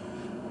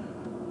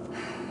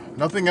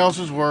 nothing else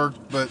has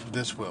worked, but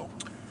this will.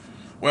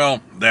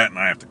 Well, that and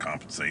I have to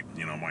compensate.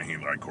 My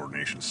hand-eye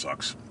coordination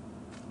sucks.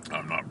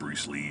 I'm not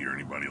Bruce Lee or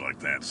anybody like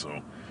that,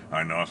 so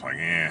I know it's like,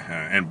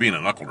 and being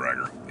a knuckle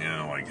dragger,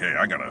 like, hey,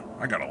 I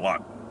got a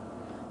lot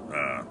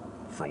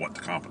for what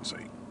to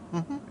compensate.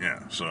 Mm-hmm.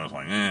 Yeah, so I was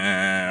like,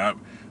 I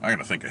got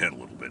to think ahead a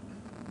little bit.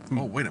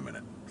 Oh, wait a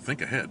minute,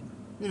 think ahead.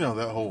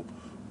 That whole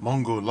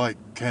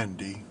Mongo-like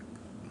candy.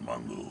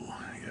 Mongo,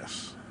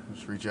 yes.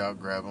 Just reach out,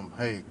 grab them.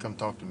 Hey, come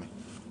talk to me.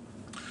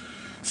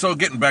 So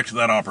getting back to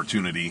that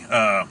opportunity,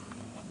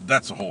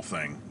 that's the whole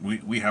thing.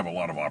 We have a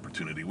lot of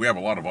opportunity. We have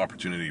a lot of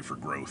opportunity for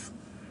growth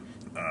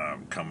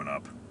coming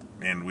up.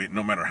 and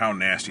no matter how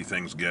nasty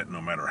things get,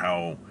 no matter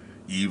how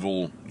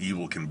evil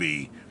can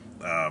be,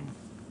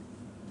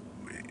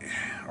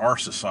 our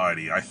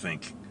society, I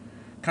think,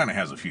 kind of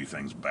has a few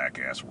things back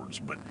asswards.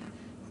 But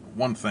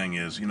one thing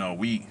is,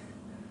 we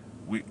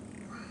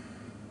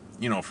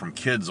from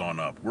kids on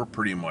up, we're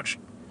pretty much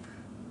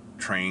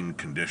trained,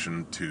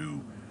 conditioned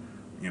to,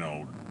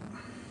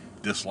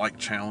 dislike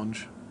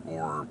challenge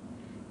or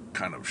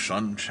kind of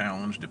shun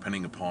challenge,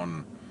 depending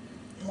upon.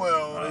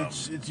 Well,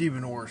 it's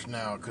even worse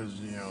now because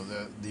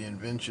the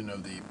invention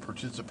of the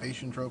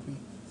participation trophy.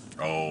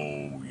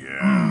 Oh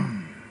yeah.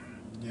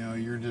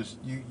 You're just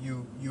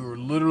you're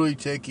literally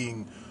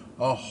taking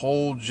a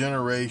whole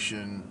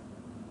generation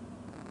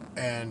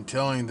and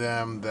telling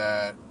them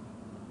that,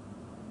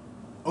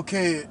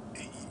 okay,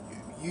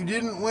 you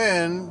didn't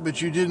win,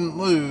 but you didn't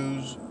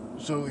lose,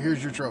 so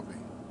here's your trophy.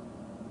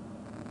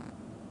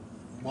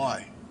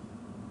 Why?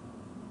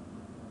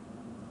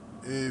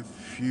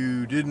 If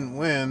you didn't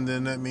win,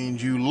 then that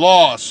means you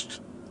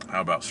lost.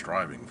 How about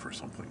striving for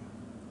something?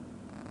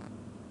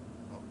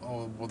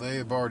 Oh, well, they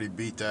have already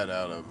beat that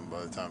out of him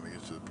by the time he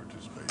gets to the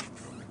participation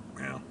trophy.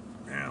 Yeah,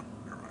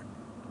 you're right.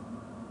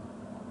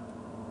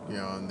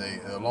 And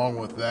they, along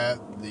with that,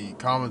 the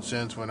common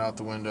sense went out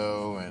the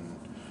window, and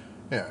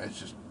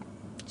it's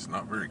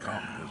not very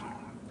common, is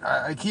it?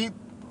 I keep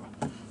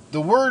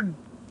the word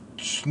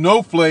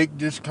snowflake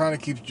just kind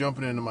of keeps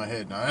jumping into my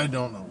head. Now I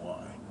don't know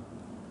why.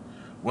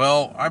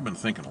 Well, I've been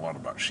thinking a lot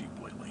about sheep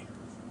lately,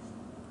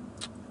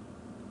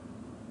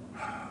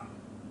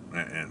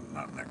 and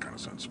not in that kind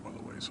of sense, by the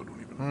way. So don't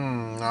even.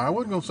 No, I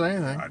wasn't gonna say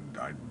anything.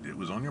 It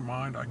was on your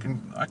mind. I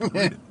can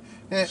read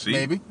it. See,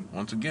 maybe.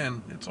 Once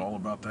again, it's all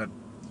about that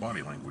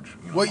body language.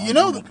 Well,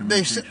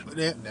 they said.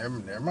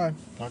 Never mind.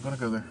 Not gonna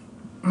go there.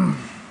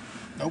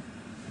 Nope.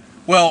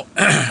 Well,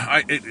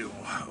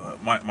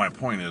 my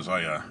point is,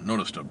 I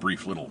noticed a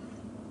brief little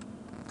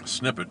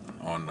snippet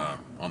on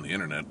the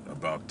internet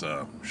about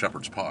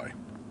shepherd's pie.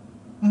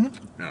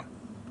 Mm-hmm. Yeah,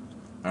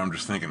 I'm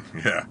just thinking,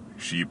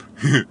 sheep,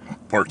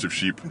 parts of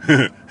sheep.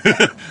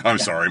 I'm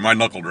sorry, my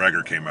knuckle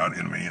dragger came out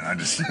in me, and I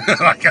just,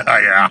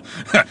 yeah.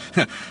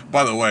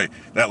 By the way,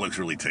 that looks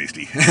really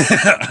tasty.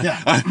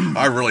 Yeah.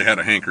 I really had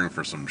a hankering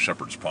for some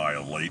shepherd's pie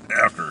of late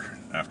after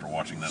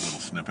watching that little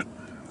snippet.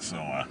 So,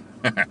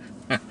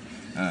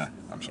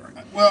 I'm sorry.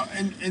 Well,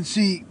 and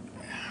see,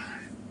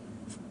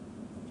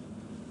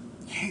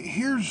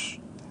 here's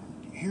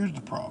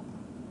the problem.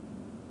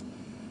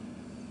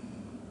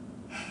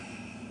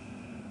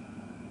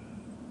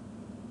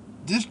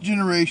 This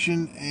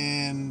generation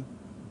and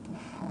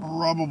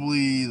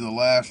probably the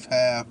last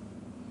half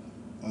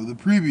of the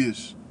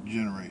previous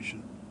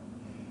generation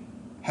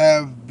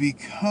have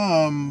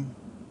become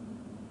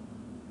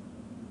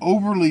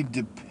overly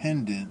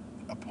dependent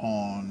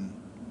upon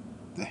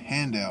the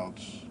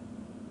handouts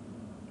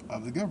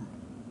of the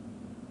government.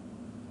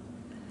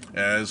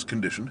 As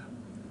conditioned.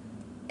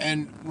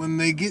 And when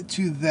they get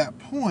to that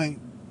point,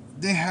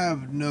 they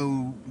have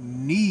no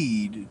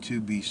need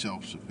to be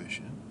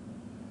self-sufficient.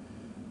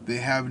 They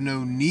have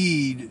no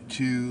need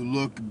to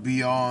look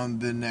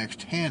beyond the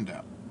next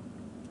handout.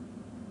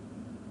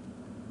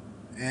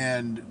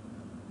 And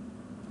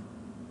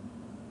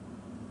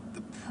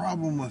the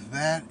problem with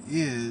that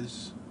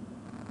is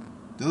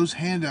those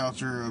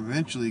handouts are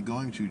eventually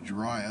going to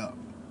dry up.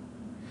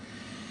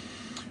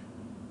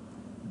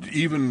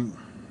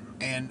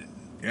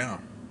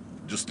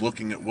 Just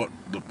looking at what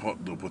the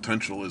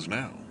potential is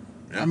now.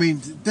 Yeah. I mean,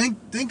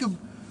 think of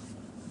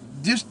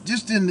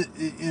just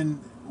in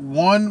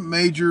one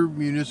major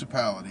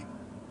municipality,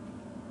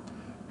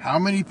 how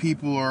many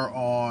people are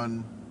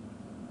on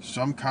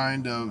some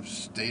kind of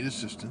state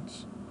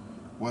assistance,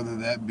 whether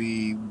that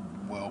be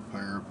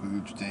welfare,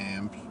 food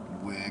stamps,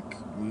 WIC,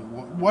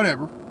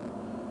 whatever,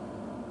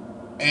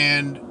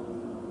 and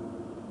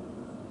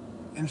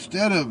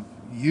instead of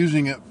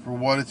using it for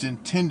what it's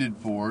intended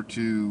for,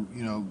 to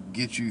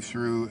get you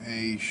through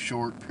a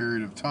short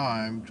period of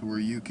time to where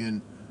you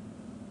can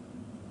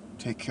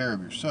take care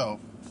of yourself,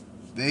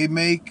 they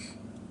make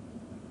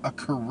a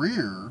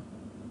career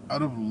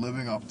out of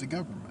living off the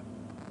government.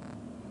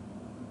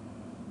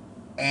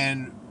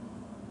 And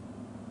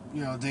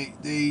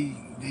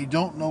they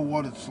don't know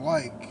what it's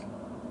like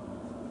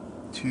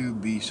to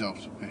be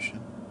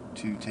self-sufficient,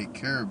 to take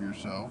care of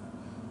yourself,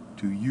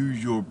 to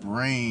use your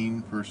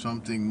brain for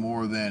something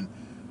more than,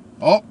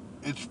 oh,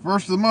 it's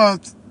first of the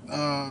month,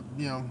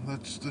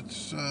 let's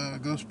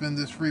go spend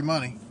this free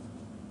money.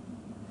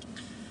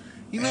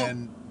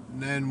 And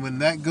then when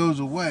that goes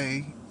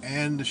away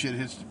and the shit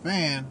hits the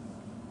fan,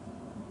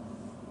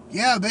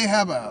 yeah, they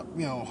have a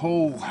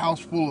whole house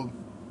full of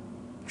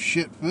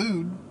shit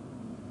food,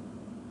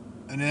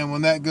 and then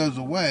when that goes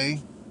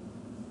away,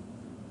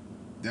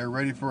 they're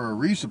ready for a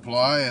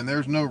resupply, and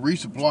there's no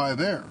resupply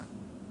there.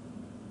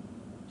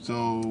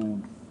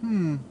 So,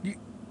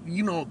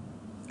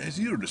 as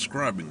you were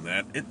describing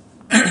that,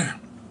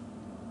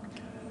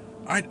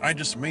 I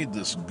just made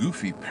this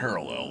goofy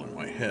parallel in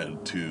my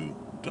head to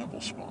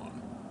Devil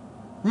Spawn.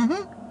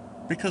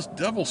 Mm-hmm. Because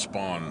Devil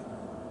Spawn,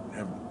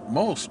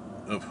 most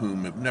of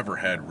whom have never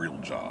had real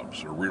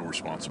jobs or real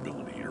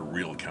responsibility or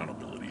real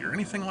accountability or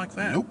anything like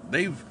that. Nope.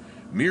 They've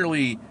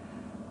merely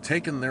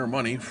taken their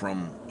money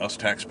from us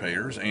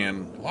taxpayers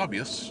and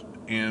lobbyists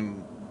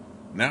and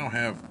now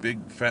have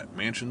big fat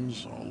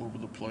mansions all over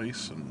the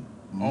place and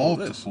all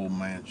this. Multiple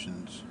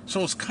mansions.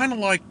 So it's kind of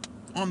like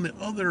on the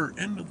other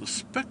end of the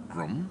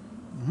spectrum.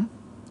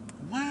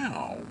 Mm-hmm.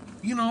 Wow.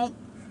 You know,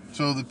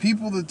 So the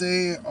people that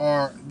they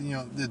are,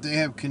 that they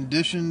have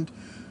conditioned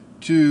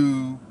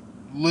to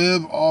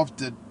live off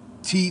the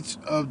teats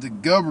of the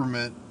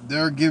government,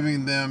 they're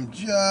giving them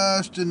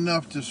just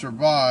enough to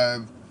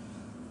survive.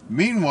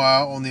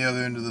 Meanwhile, on the other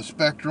end of the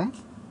spectrum,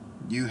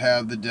 you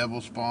have the devil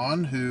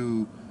spawn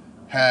who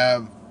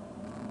have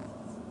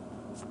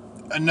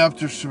enough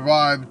to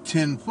survive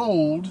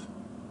tenfold,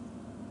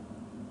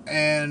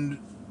 and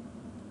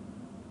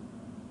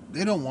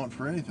they don't want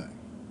for anything.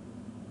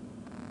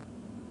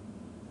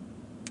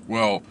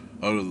 well,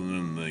 other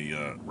than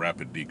the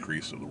rapid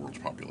decrease of the world's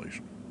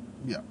population.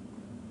 Yeah,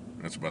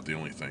 That's about the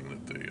only thing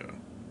that they...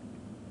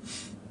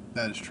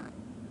 that is true.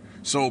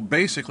 So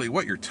basically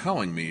what you're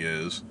telling me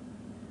is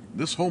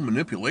this whole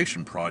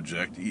manipulation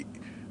project,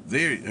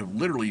 they have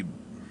literally,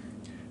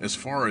 as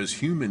far as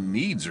human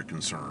needs are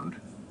concerned,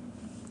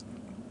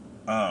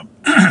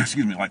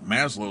 excuse me, like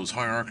Maslow's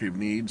hierarchy of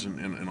needs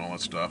and all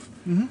that stuff,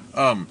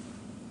 Mm-hmm.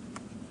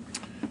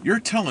 you're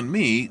telling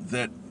me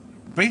that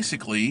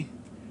basically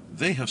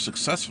they have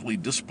successfully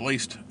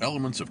displaced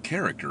elements of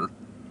character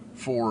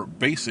for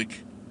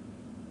basic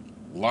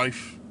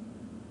life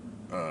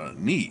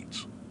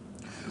needs,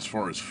 as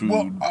far as food.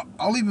 Well,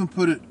 I'll even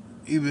put it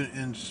even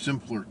in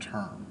simpler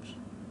terms.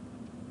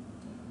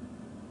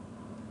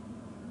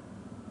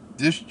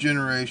 This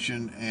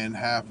generation and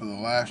half of the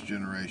last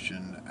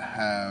generation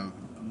have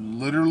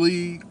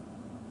literally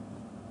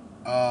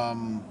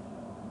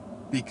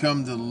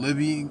become the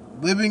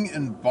living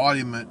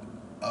embodiment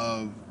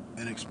of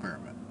an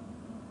experiment.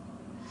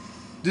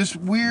 This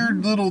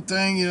weird little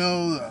thing, I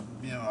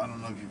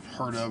don't know if you've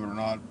heard of it or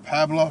not,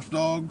 Pavlov's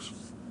dogs.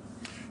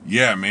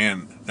 Yeah,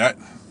 man, that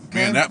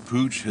Okay. that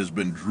pooch has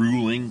been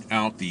drooling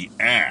out the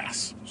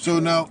ass. So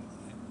now,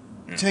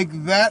 Yeah.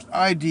 take that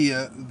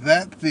idea,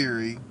 that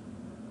theory,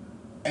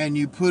 and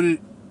you put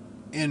it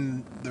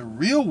in the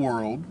real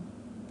world,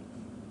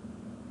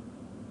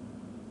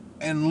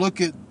 and look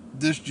at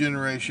this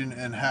generation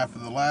and half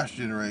of the last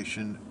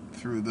generation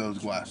through those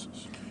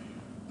glasses.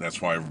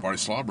 That's why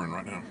everybody's slobbering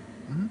right now.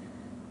 Mhm.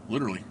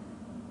 Literally,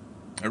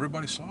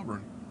 everybody's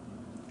slobbering.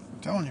 I'm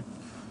telling you.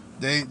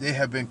 They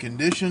have been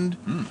conditioned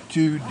Mm.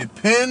 to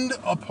depend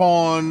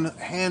upon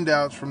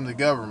handouts from the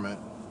government.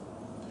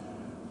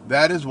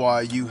 That is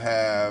why you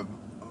have,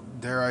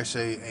 dare I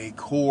say, a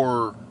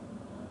core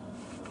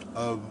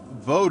of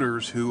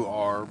voters who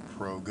are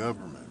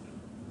pro-government.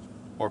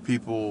 Or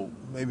people,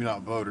 maybe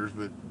not voters,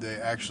 but they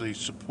actually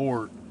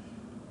support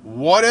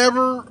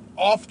whatever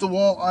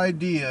off-the-wall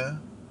idea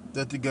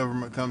that the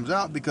government comes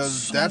out, because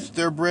So- that's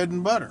their bread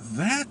and butter.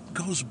 That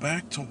goes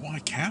back to why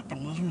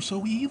capitalism is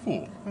so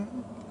evil. Mhm.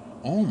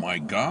 Oh my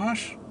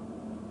gosh,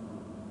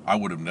 I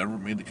would have never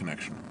made the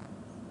connection.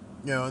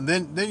 And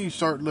then you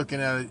start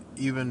looking at it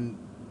even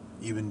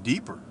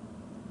deeper.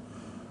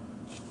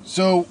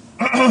 So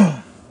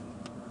I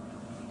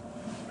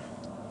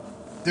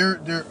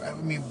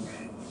mean,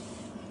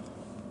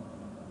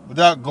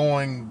 without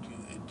going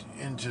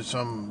into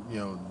some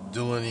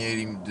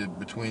delineating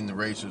between the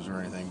races or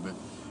anything, but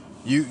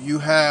you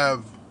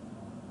have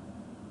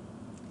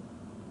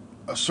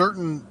a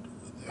certain,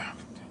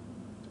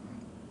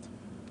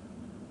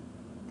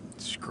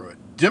 screw it,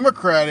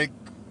 Democratic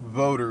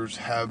voters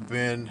have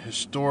been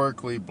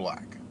historically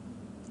black.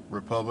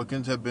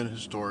 Republicans have been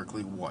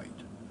historically white.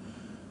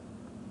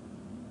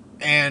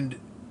 And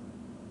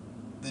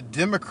the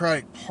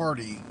Democratic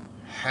Party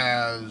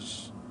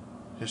has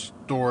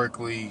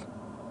historically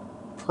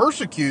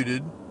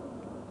persecuted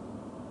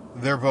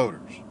their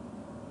voters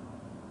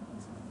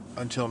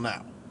until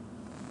now.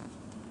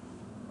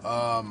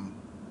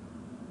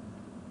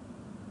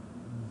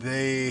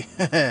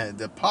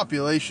 The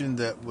population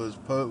that was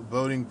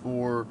voting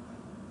for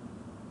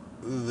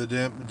the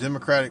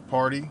Democratic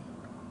Party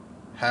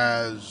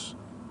has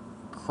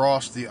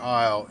crossed the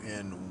aisle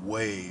in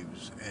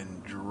waves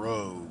and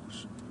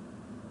droves,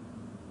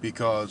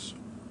 because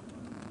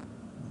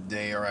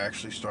they are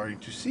actually starting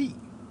to see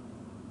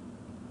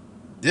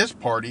this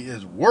party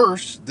is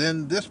worse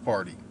than this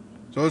party.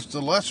 So it's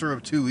the lesser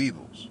of two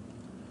evils.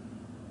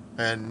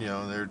 And,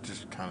 they're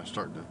just kind of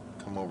starting to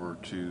come over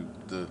to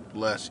the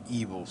less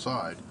evil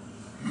side.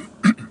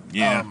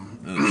 Yeah,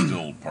 it's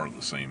still part of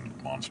the same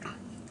monster.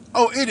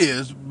 Oh, it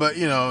is, but,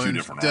 Two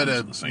different instead arms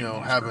of of, the same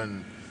monster.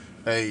 having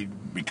a...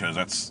 Because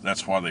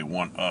that's why they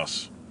want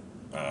us,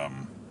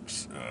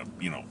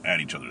 at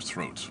each other's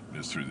throats,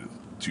 is through the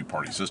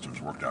two-party systems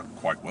worked out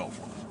quite well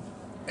for them.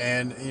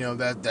 And,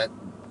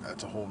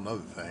 that's a whole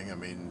nother thing. I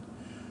mean,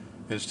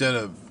 instead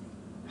of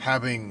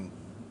having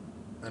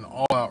an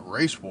all-out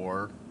race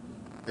war,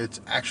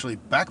 it's actually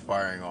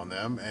backfiring on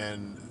them,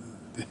 and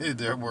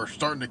we're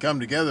starting to come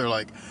together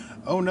like,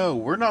 oh no,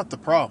 we're not the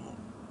problem.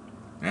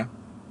 Yeah.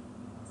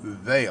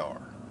 They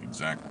are.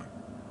 Exactly.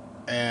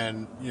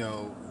 And,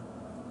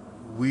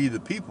 we the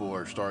people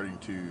are starting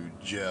to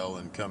gel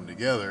and come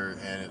together,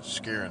 and it's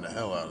scaring the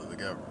hell out of the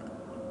government.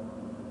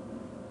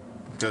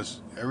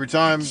 Because every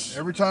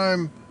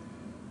time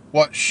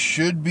what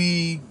should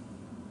be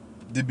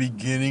the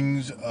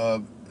beginnings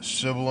of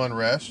civil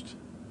unrest,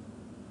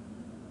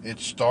 it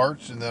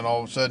starts and then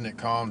all of a sudden it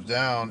calms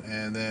down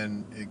and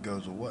then it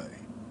goes away.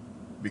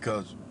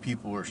 Because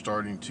people are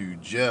starting to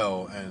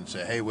gel and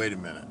say, hey, wait a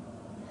minute.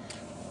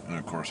 And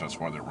of course, that's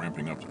why they're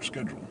ramping up their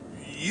schedule.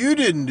 You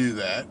didn't do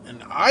that,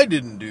 and I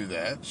didn't do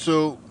that.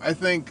 So I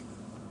think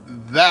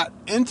that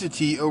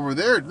entity over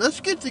there,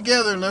 let's get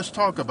together and let's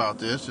talk about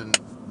this. And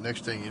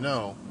next thing you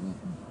know,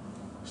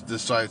 the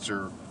sites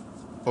are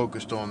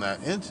focused on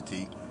that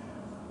entity.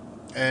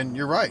 And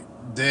you're right.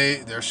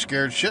 They're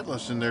scared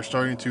shitless, and they're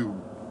starting to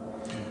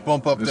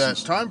bump up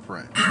time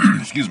frame.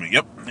 Excuse me.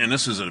 Yep. And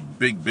this is a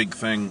big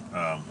thing.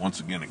 Once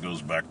again, it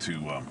goes back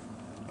to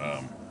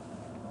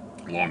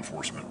law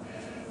enforcement.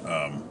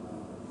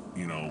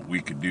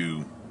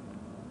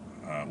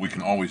 We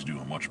can always do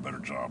a much better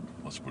job.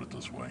 Let's put it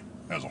this way.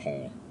 As a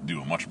whole,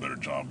 do a much better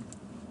job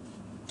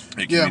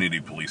at community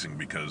policing,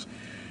 because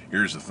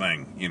here's the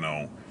thing,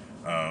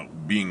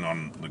 being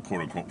on the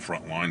quote-unquote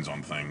front lines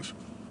on things,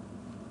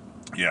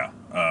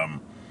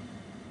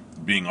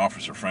 being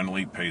officer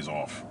friendly pays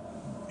off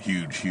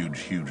huge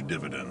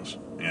dividends.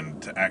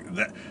 And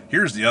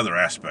here's the other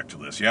aspect to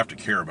this. You have to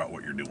care about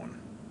what you're doing.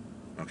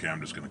 Okay,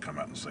 I'm just going to come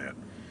out and say it.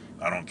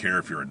 I don't care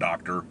if you're a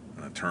doctor,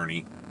 an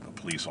attorney, a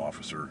police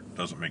officer.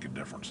 Doesn't make a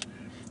difference.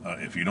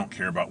 If you don't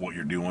care about what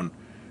you're doing,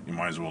 you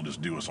might as well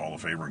just do us all a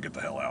favor and get the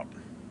hell out.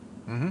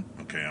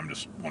 Mm-hmm. Okay, I'm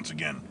just, once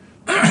again,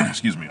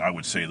 excuse me, I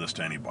would say this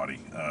to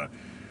anybody.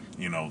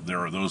 There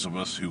are those of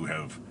us who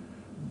have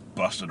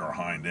busted our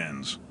hind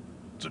ends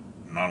to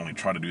not only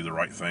try to do the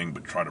right thing,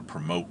 but try to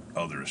promote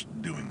others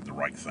doing the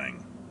right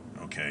thing.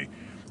 Okay,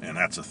 and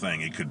that's the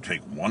thing. It could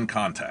take one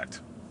contact.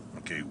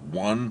 Okay,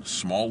 one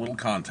small little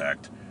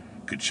contact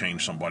could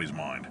change somebody's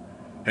mind.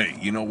 Hey,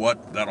 you know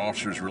what? That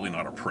officer's really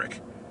not a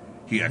prick.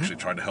 He actually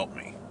tried to help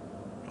me.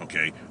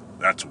 Okay,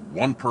 that's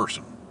one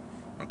person.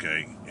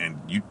 Okay,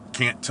 and you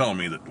can't tell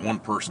me that one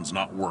person's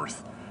not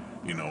worth,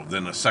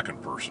 than a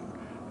second person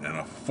and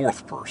a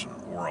fourth person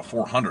or a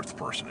 400th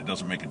person. It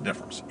doesn't make a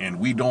difference. And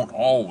we don't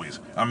always,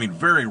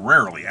 very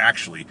rarely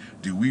actually,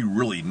 do we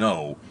really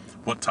know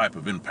what type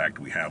of impact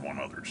we have on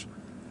others.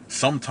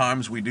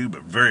 Sometimes we do,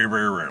 but very,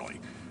 very rarely.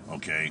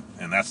 Okay,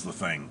 and that's the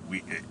thing.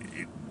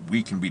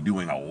 We can be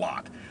doing a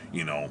lot.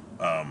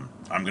 I'm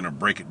going to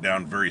break it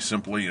down very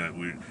simply.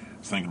 We're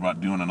thinking about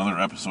doing another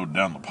episode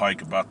down the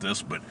pike about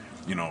this, but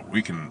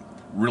we can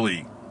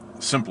really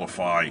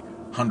simplify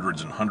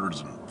hundreds and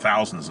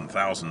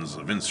thousands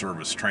of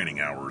in-service training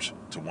hours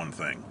to one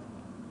thing.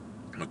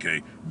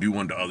 Okay, do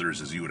unto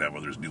others as you would have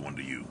others do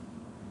unto you.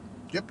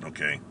 Yep.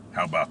 Okay,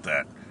 how about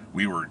that?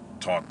 We were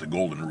taught the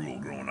golden rule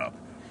growing up.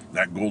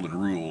 That golden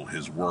rule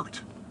has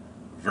worked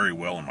very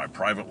well in my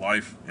private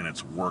life, and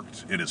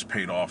it has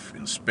paid off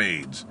in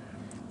spades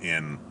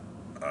in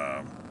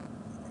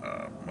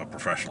my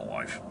professional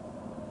life.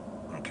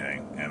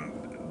 Okay, and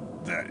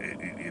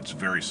it's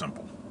very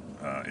simple.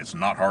 It's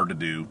not hard to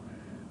do.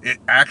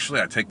 I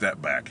take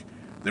that back.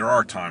 There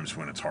are times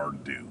when it's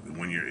hard to do.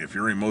 If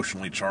you're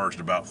emotionally charged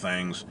about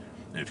things,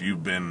 if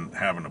you've been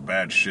having a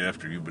bad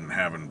shift, or you've been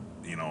having,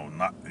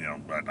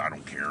 I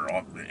don't care,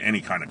 any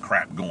kind of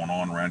crap going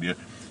on around you,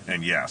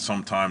 and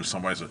sometimes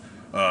somebody says,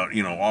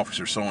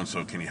 officer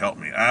so-and-so, can you help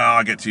me?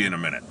 I'll get to you in a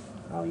minute,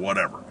 or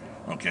whatever.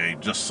 Okay,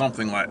 just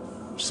something like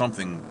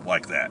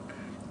that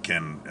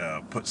can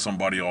put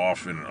somebody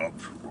off, and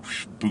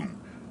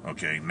boom.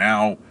 Okay,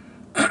 now,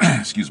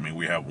 excuse me,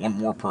 we have one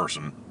more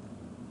person,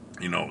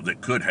 that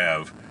could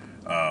have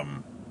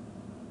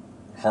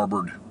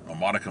harbored a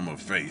modicum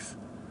of faith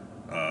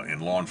in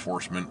law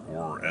enforcement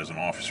or as an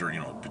officer,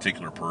 a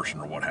particular person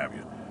or what have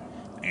you.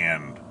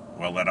 And,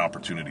 well, that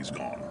opportunity's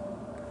gone.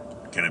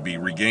 Can it be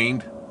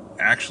regained?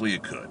 Actually,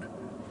 it could.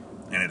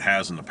 And it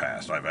has in the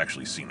past. I've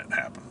actually seen it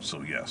happen.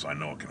 So, yes, I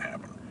know it can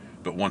happen.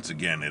 But once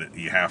again,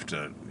 you have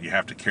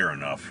to care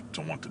enough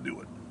to want to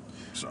do it.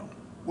 So.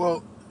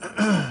 Well,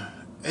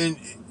 and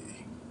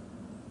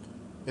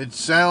it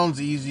sounds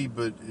easy,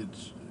 but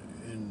it's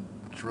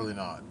really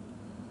not.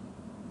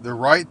 The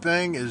right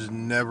thing is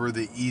never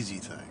the easy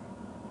thing.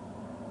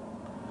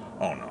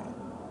 Oh, no.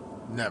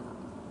 Never.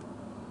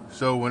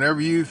 So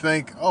whenever you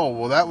think, oh,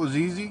 well, that was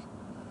easy,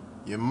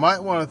 you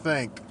might want to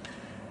think,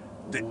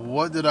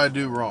 what did I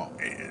do wrong?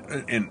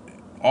 And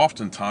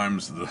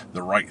oftentimes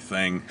the right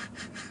thing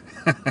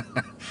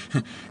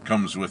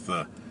comes with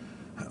the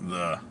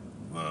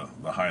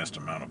highest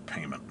amount of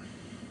payment.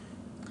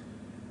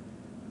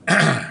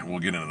 We'll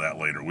get into that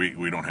later.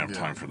 We don't have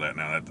time for that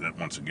now. That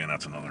once again,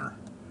 that's another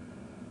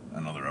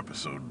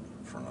episode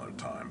for another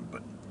time.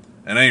 But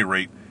at any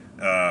rate,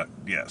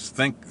 yes,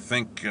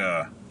 think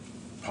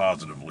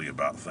positively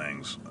about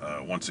things.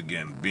 Once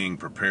again, being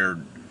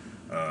prepared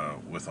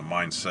with a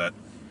mindset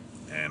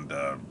and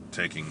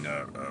taking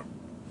a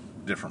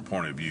different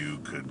point of view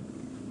could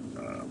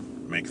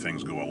make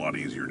things go a lot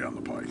easier down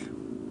the pike.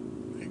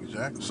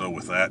 Exactly. So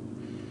with that,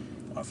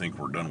 I think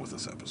we're done with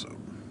this episode.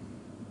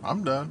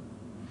 I'm done.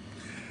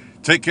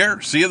 Take care.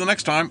 See you the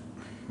next time.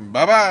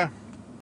 Bye-bye.